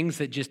comfort, things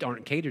that just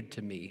aren't catered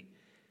to me,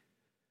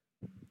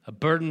 a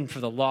burden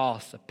for the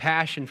lost, a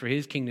passion for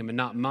his kingdom and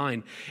not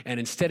mine. And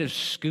instead of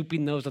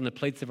scooping those on the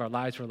plates of our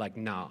lives, we're like,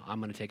 no, I'm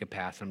going to take a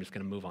pass. I'm just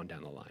going to move on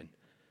down the line.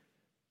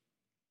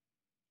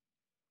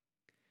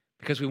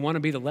 Because we want to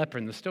be the leper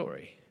in the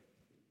story.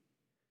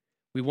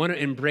 We want to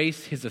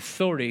embrace his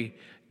authority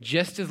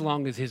just as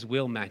long as his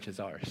will matches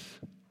ours.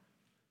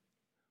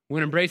 We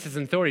want to embrace his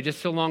authority just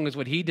so long as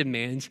what he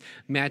demands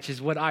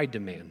matches what I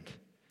demand.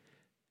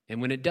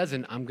 And when it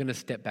doesn't, I'm going to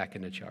step back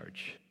into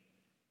charge.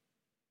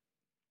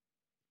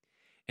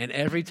 And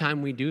every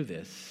time we do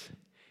this,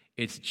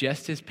 it's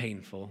just as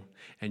painful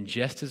and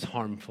just as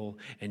harmful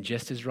and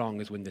just as wrong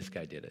as when this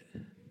guy did it.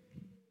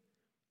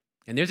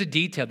 And there's a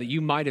detail that you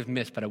might have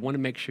missed, but I want to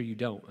make sure you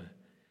don't.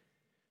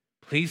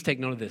 Please take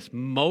note of this.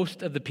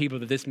 Most of the people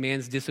that this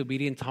man's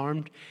disobedience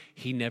harmed,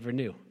 he never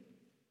knew.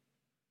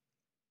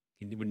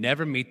 He would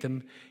never meet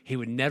them. He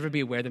would never be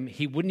aware of them.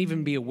 He wouldn't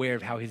even be aware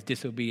of how his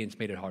disobedience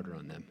made it harder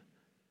on them.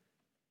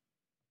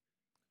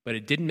 But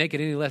it didn't make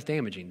it any less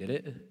damaging, did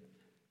it?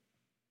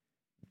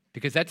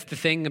 Because that's the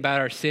thing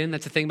about our sin,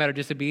 that's the thing about our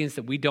disobedience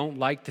that we don't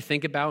like to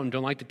think about and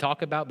don't like to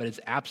talk about, but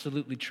it's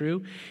absolutely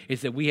true,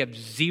 is that we have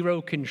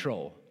zero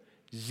control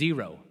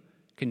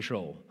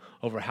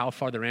over how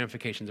far the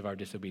ramifications of our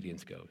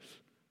disobedience goes.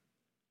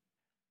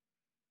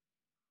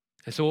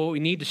 And so what we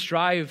need to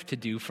strive to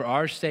do for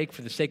our sake,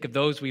 for the sake of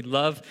those we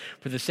love,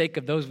 for the sake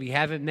of those we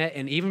haven't met,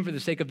 and even for the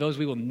sake of those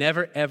we will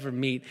never, ever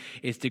meet,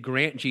 is to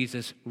grant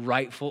Jesus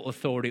rightful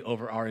authority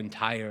over our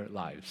entire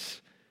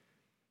lives.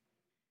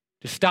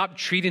 To stop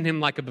treating him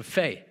like a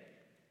buffet.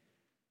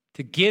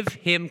 To give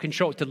him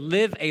control. To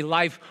live a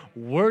life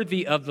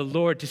worthy of the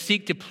Lord. To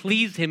seek to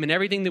please him in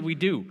everything that we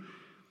do.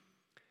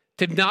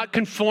 To not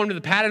conform to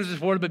the patterns of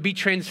this world, but be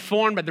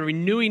transformed by the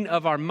renewing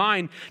of our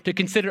mind. To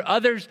consider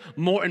others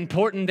more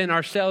important than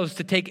ourselves.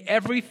 To take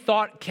every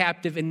thought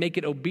captive and make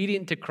it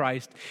obedient to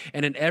Christ.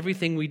 And in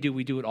everything we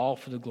do it all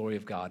for the glory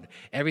of God.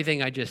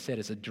 Everything I just said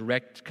is a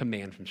direct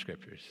command from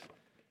Scriptures.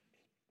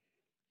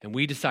 And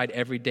we decide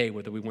every day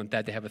whether we want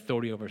that to have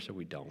authority over us or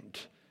we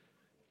don't.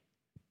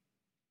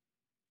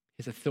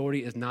 His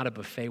authority is not a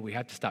buffet. We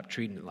have to stop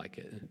treating it like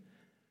it.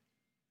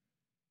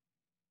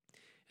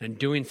 And in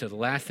doing so, the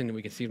last thing that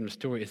we can see from the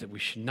story is that we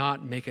should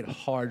not make it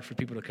hard for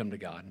people to come to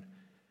God.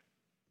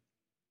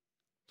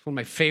 It's one of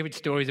my favorite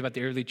stories about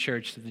the early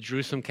church, the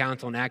Jerusalem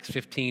Council in Acts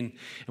 15,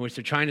 in which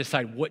they're trying to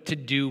decide what to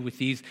do with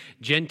these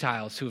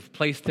Gentiles who have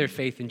placed their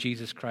faith in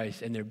Jesus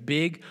Christ. And their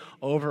big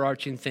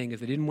overarching thing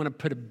is they didn't want to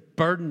put a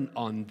burden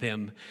on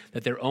them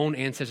that their own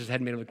ancestors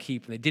hadn't been able to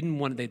keep. And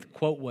the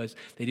quote was,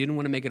 they didn't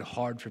want to make it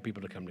hard for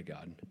people to come to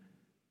God.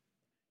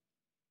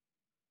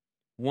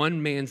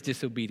 One man's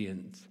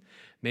disobedience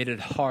made it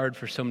hard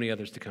for so many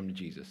others to come to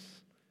Jesus.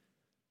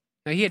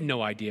 Now, he had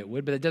no idea it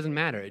would, but it doesn't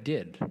matter. It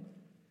did.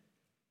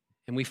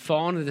 And we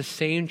fall into the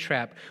same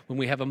trap when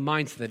we have a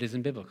mindset that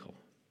isn't biblical.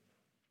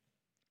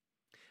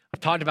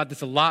 I've talked about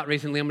this a lot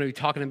recently. I'm going to be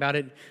talking about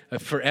it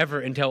forever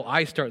until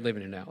I start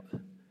living it out.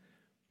 But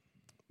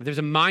there's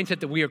a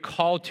mindset that we are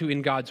called to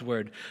in God's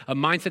word, a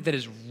mindset that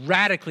is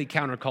radically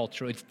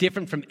countercultural. It's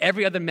different from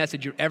every other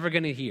message you're ever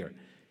going to hear.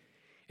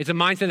 It's a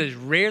mindset that is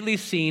rarely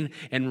seen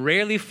and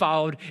rarely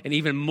followed and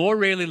even more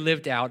rarely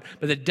lived out,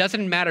 but it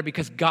doesn't matter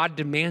because God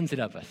demands it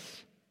of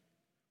us.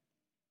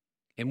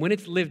 And when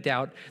it's lived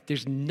out,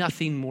 there's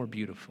nothing more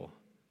beautiful.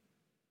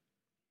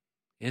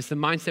 And it's the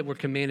mindset we're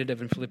commanded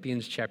of in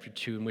Philippians chapter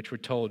 2, in which we're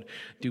told,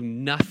 do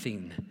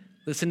nothing,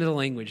 listen to the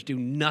language, do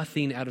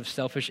nothing out of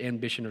selfish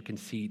ambition or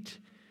conceit,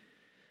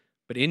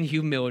 But in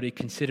humility,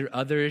 consider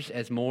others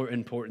as more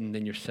important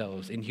than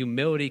yourselves. In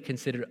humility,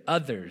 consider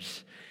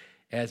others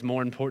as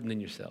more important than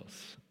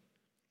yourselves.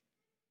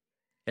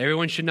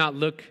 Everyone should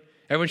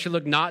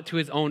look not to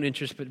his own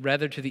interests, but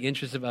rather to the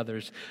interests of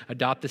others.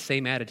 Adopt the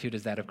same attitude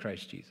as that of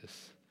Christ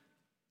Jesus.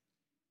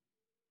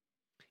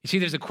 You see,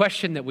 there's a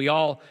question that we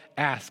all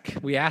ask.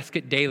 We ask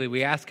it daily.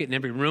 We ask it in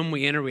every room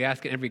we enter. We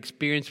ask it in every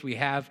experience we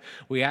have.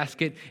 We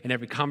ask it in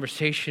every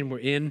conversation we're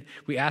in.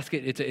 We ask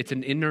it. It's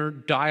an inner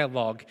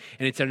dialogue,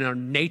 and it's in our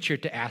nature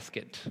to ask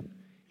it.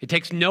 It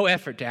takes no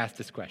effort to ask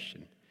this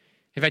question.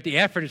 In fact, the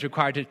effort is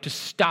required to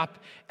stop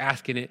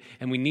asking it,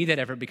 and we need that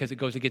effort because it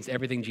goes against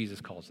everything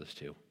Jesus calls us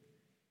to.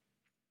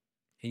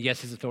 And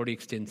yes, his authority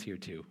extends here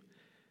too.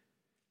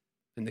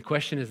 And the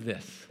question is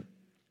this: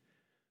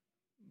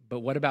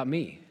 but what about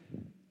me?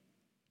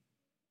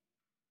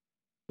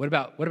 What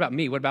about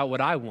me? What about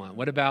what I want?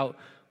 What about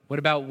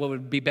what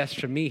would be best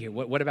for me here?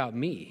 What about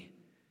me?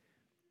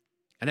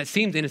 And that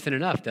seems innocent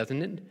enough,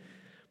 doesn't it?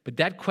 But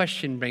that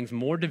question brings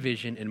more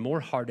division and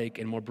more heartache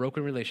and more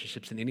broken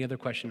relationships than any other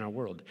question in our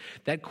world.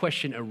 That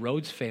question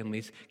erodes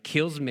families,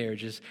 kills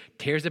marriages,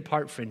 tears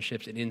apart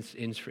friendships, and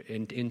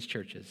ends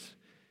churches.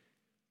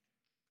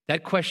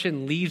 That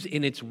question leaves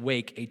in its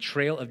wake a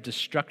trail of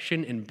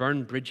destruction and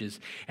burned bridges,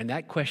 and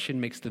that question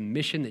makes the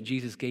mission that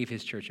Jesus gave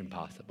his church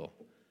impossible.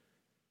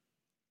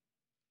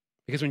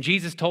 Because when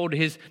Jesus told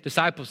his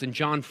disciples in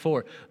John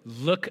 4,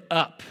 look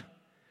up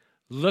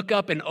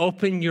and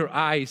open your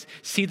eyes,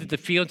 see that the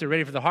fields are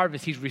ready for the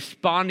harvest, he's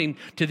responding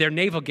to their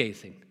navel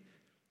gazing.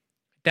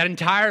 That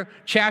entire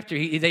chapter,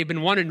 they've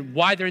been wondering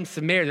why they're in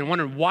Samaria. They're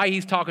wondering why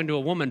he's talking to a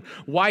woman,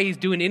 why he's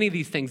doing any of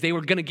these things. They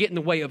were going to get in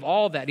the way of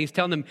all that. And he's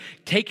telling them,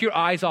 take your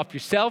eyes off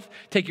yourself,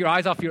 take your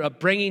eyes off your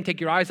upbringing, take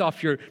your eyes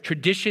off your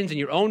traditions and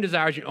your own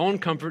desires, your own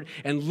comfort,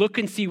 and look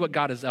and see what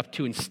God is up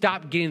to and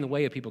stop getting in the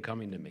way of people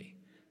coming to me.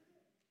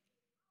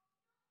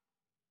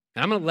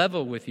 And I'm going to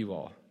level with you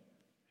all.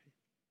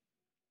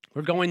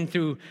 We're going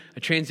through a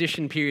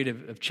transition period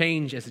of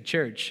change as a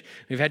church.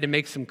 We've had to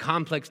make some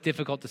complex,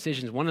 difficult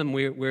decisions. One of them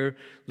we're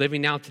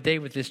living now today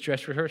with this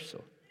dress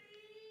rehearsal.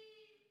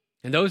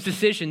 And those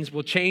decisions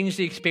will change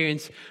the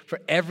experience for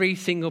every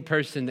single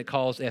person that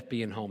calls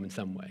FBN home in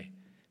some way.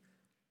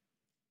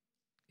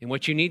 And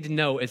what you need to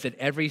know is that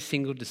every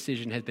single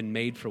decision has been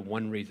made for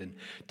one reason: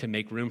 to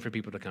make room for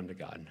people to come to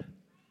God.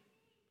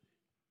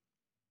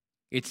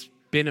 It's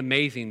been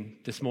amazing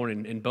this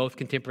morning in both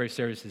contemporary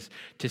services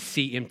to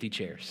see empty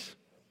chairs.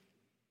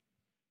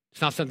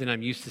 It's not something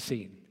I'm used to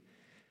seeing.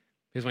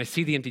 Because when I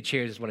see the empty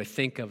chairs, what I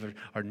think of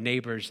are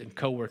neighbors and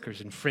coworkers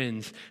and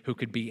friends who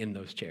could be in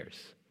those chairs.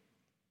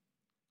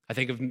 I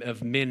think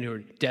of men who are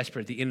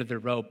desperate at the end of their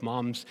rope,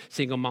 moms,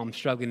 single moms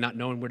struggling, not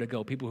knowing where to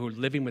go, people who are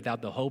living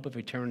without the hope of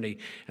eternity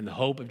and the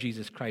hope of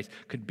Jesus Christ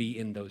could be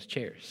in those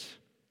chairs.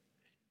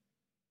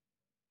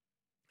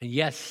 And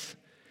yes,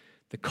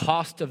 the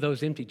cost of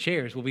those empty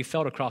chairs will be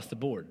felt across the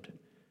board.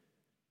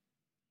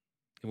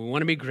 And we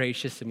want to be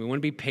gracious and we want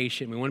to be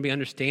patient. And we want to be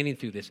understanding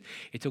through this.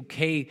 It's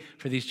okay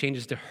for these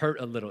changes to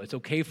hurt a little. It's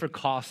okay for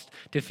cost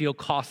to feel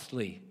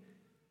costly.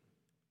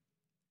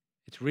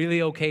 It's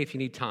really okay if you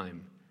need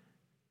time.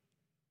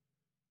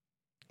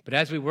 But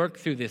as we work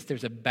through this,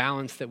 there's a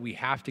balance that we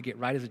have to get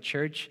right as a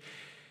church.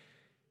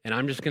 And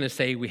I'm just going to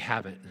say we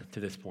haven't to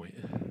this point.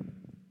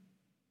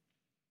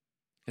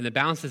 And the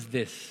balance is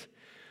this: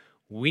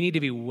 we need to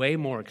be way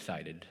more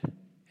excited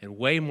and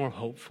way more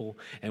hopeful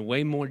and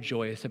way more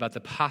joyous about the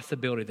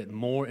possibility that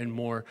more and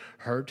more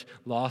hurt,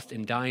 lost,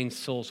 and dying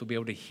souls will be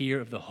able to hear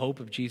of the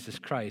hope of Jesus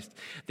Christ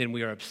than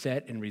we are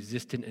upset and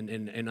resistant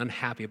and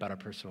unhappy about our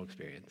personal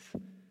experience.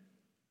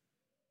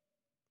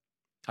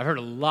 I've heard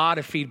a lot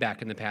of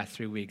feedback in the past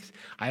 3 weeks.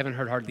 I haven't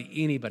heard hardly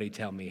anybody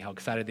tell me how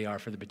excited they are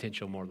for the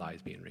potential more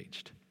lives being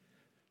reached.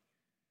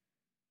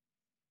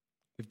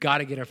 We've got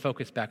to get our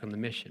focus back on the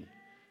mission.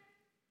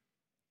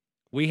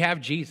 We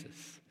have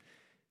Jesus.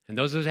 And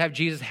those who have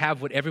Jesus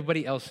have what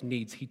everybody else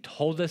needs. He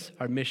told us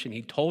our mission.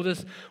 He told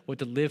us what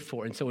to live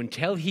for. And so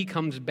until he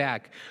comes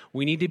back,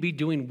 we need to be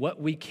doing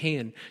what we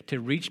can to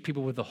reach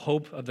people with the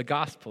hope of the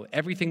gospel.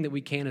 Everything that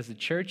we can as a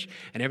church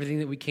and everything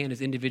that we can as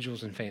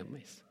individuals and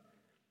families.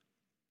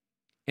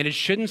 And it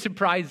shouldn't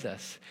surprise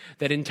us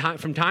that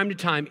from time to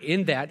time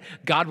in that,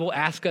 God will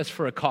ask us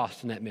for a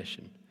cost in that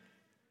mission.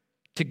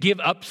 To give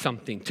up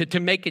something, to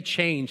make a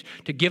change,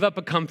 to give up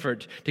a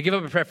comfort, to give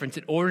up a preference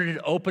in order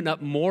to open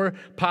up more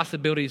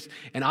possibilities.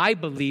 And I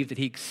believe that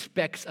he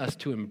expects us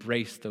to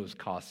embrace those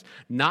costs,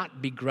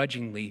 not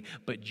begrudgingly,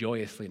 but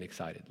joyously and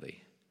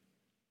excitedly.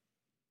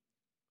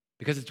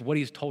 Because it's what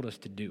he's told us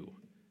to do.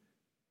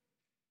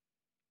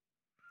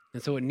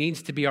 And so it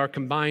needs to be our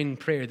combined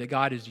prayer that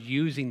God is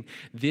using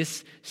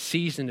this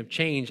season of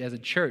change as a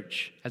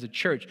church,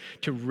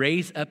 to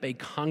raise up a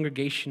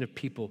congregation of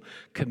people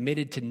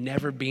committed to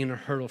never being a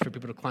hurdle for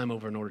people to climb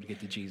over in order to get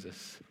to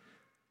Jesus.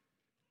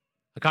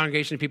 A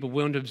congregation of people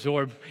willing to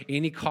absorb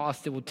any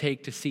cost it will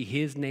take to see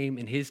his name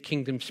and his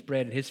kingdom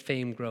spread and his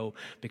fame grow,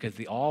 because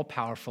the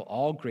all-powerful,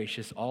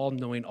 all-gracious,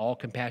 all-knowing,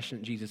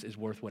 all-compassionate Jesus is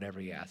worth whatever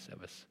he asks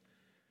of us.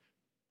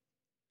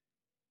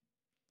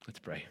 Let's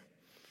pray.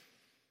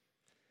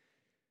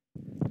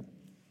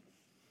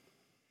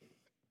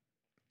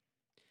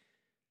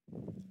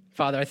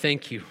 Father, I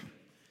thank you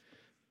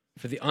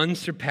for the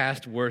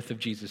unsurpassed worth of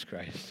Jesus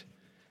Christ,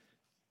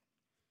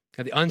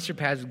 God, the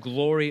unsurpassed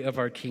glory of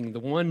our King, the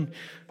one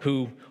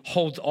who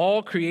holds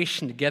all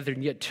creation together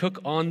and yet took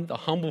on the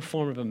humble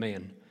form of a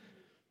man,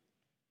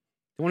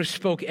 the one who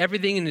spoke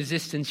everything in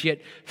existence yet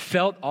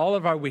felt all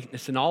of our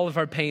weakness and all of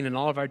our pain and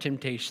all of our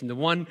temptation, the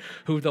one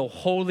who, though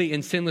holy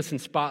and sinless and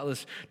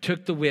spotless,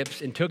 took the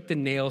whips and took the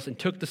nails and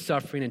took the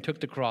suffering and took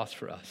the cross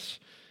for us.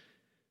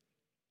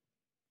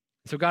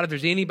 So God, if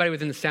there's anybody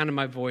within the sound of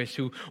my voice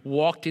who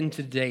walked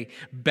into today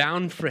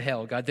bound for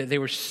hell, God, that they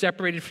were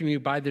separated from you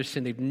by their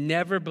sin, they've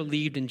never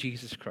believed in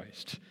Jesus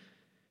Christ,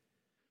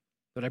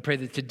 Lord, I pray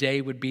that today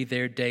would be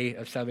their day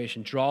of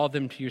salvation. Draw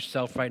them to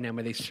yourself right now.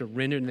 May they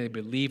surrender and they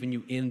believe in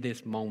you in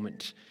this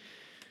moment.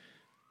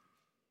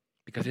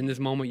 Because in this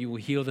moment you will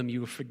heal them,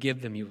 you will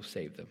forgive them, you will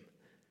save them.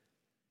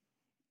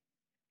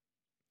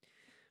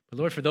 But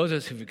Lord, for those of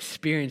us who've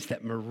experienced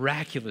that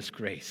miraculous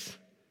grace,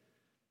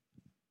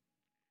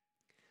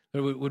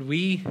 Lord, would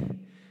we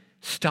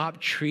stop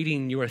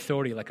treating your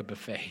authority like a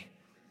buffet?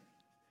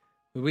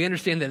 Would we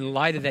understand that in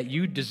light of that,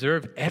 you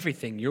deserve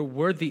everything? You're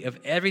worthy of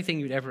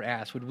everything you'd ever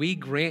ask. Would we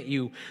grant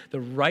you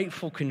the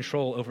rightful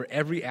control over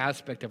every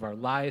aspect of our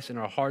lives and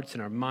our hearts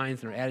and our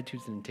minds and our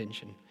attitudes and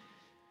intention?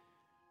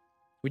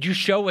 Would you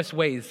show us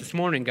ways this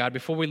morning, God,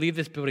 before we leave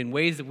this building,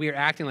 ways that we are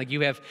acting like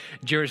you have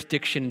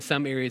jurisdiction in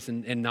some areas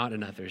and not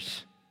in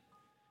others?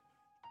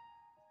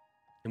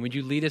 And would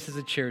you lead us as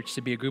a church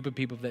to be a group of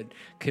people that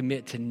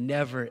commit to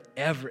never,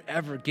 ever,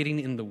 ever getting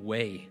in the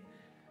way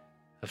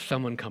of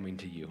someone coming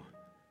to you?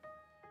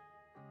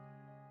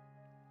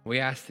 We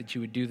ask that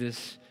you would do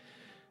this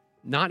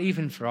not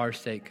even for our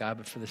sake, God,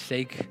 but for the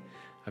sake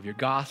of your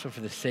gospel,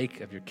 for the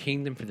sake of your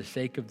kingdom, for the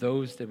sake of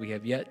those that we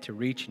have yet to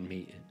reach and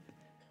meet.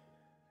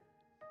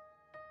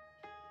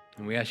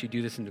 And we ask you to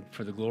do this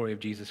for the glory of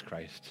Jesus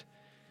Christ.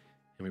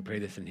 And we pray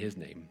this in his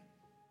name.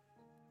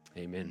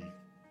 Amen.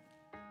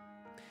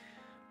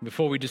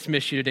 Before we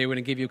dismiss you today, we're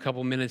going to give you a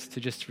couple minutes to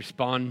just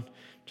respond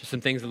to some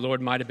things the Lord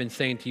might have been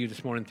saying to you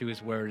this morning through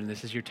his word. And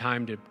this is your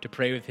time to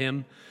pray with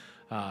him,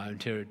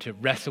 to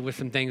wrestle with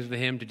some things with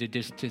him, to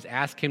just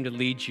ask him to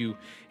lead you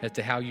as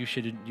to how you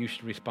should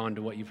respond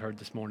to what you've heard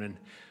this morning.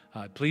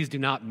 Please do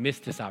not miss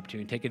this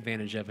opportunity. Take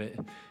advantage of it.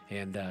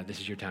 And this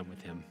is your time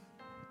with him.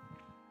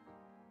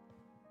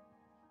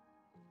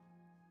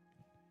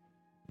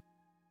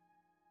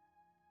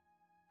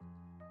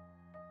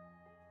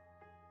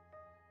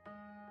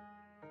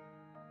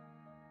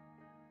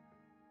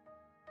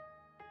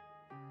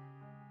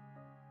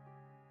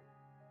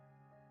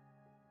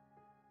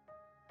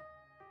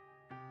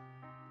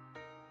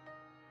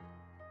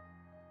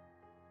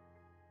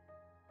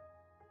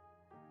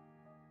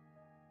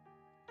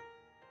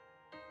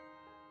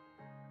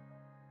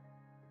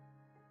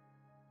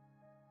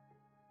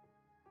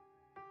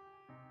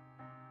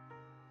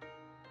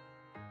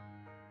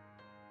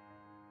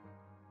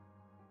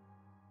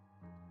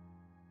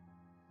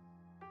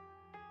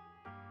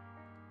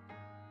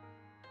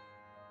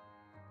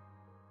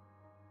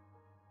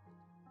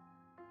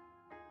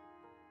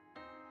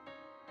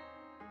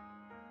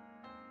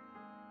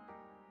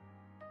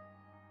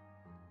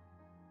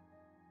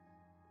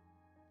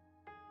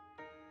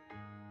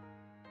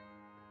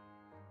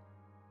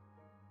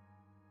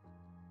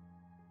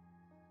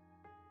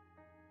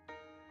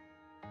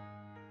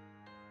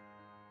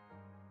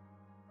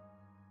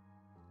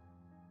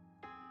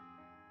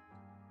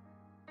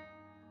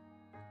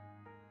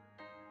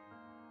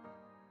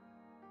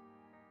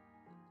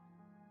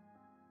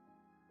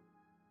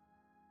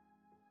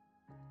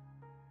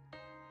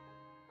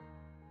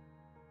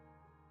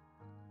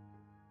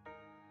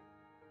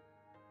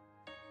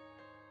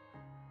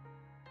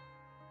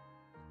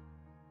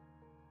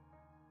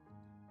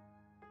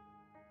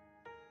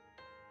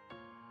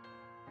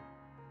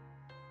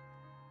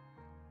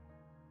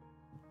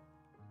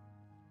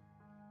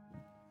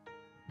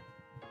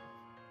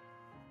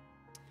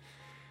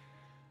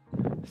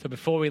 So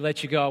before we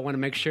let you go, I want to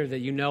make sure that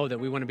you know that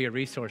we want to be a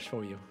resource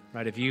for you,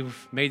 right? If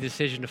you've made the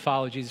decision to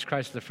follow Jesus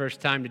Christ for the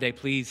first time today,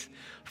 please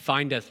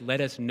find us, let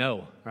us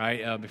know,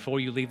 right? Before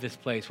you leave this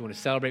place, we want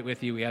to celebrate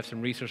with you. We have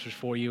some resources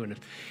for you. And if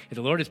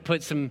the Lord has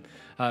put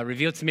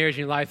revealed some areas in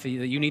your life that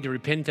you need to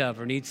repent of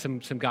or need some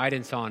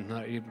guidance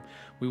on,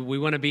 we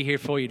want to be here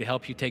for you to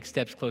help you take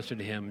steps closer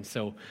to him. And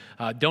so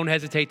don't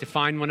hesitate to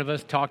find one of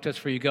us, talk to us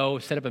before you go,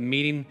 set up a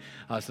meeting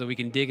so that we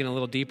can dig in a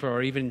little deeper,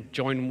 or even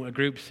join a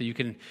group so you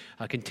can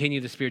continue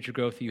the spiritual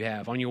growth that you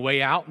have. On your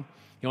way out,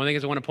 the only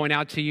thing I want to point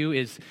out to you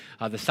is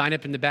the sign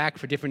up in the back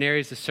for different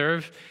areas to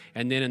serve.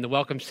 And then in the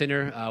Welcome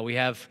Center, we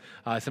have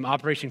some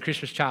Operation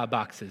Christmas Child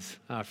boxes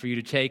for you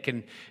to take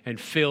and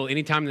fill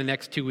anytime in the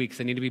next 2 weeks.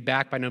 They need to be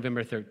back by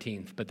November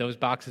 13th. But those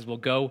boxes will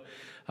go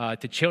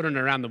to children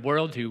around the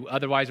world who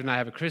otherwise would not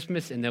have a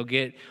Christmas, and they'll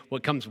get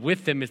what comes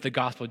with them is the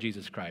gospel of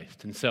Jesus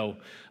Christ. And so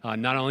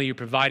not only are you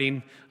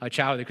providing a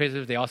child with a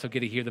Christmas, they also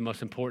get to hear the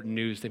most important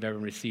news they've ever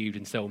received.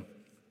 And so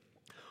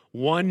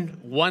One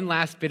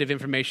last bit of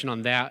information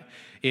on that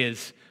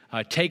is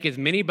take as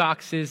many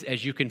boxes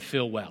as you can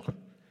fill well,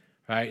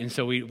 right? And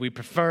so we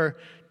prefer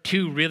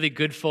 2 really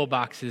good full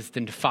boxes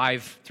than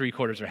 5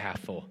 3/4 or half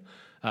full.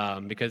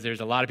 Because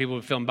there's a lot of people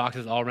who fill in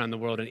boxes all around the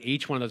world, and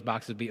each one of those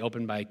boxes will be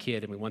opened by a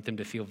kid, and we want them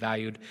to feel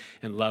valued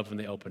and loved when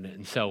they open it.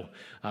 And so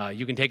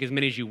you can take as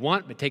many as you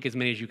want, but take as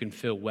many as you can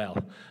fill well.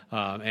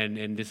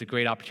 And this is a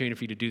great opportunity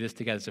for you to do this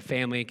together as a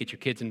family, get your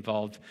kids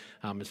involved.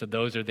 And so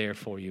those are there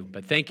for you.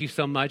 But thank you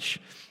so much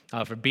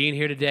for being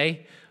here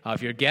today.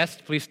 If you're a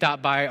guest, please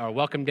stop by our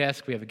welcome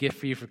desk. We have a gift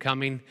for you for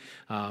coming.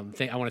 I want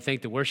to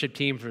thank the worship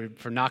team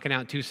for knocking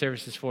out 2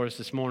 services for us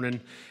this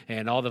morning,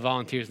 and all the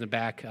volunteers in the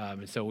back.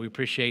 And so we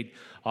appreciate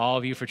all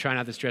of you for trying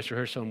out this dress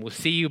rehearsal. And we'll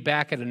see you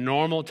back at a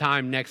normal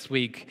time next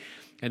week.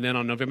 And then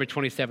on November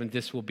 27th,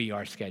 this will be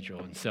our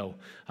schedule. And so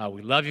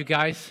we love you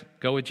guys.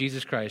 Go with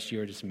Jesus Christ.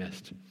 You are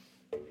dismissed.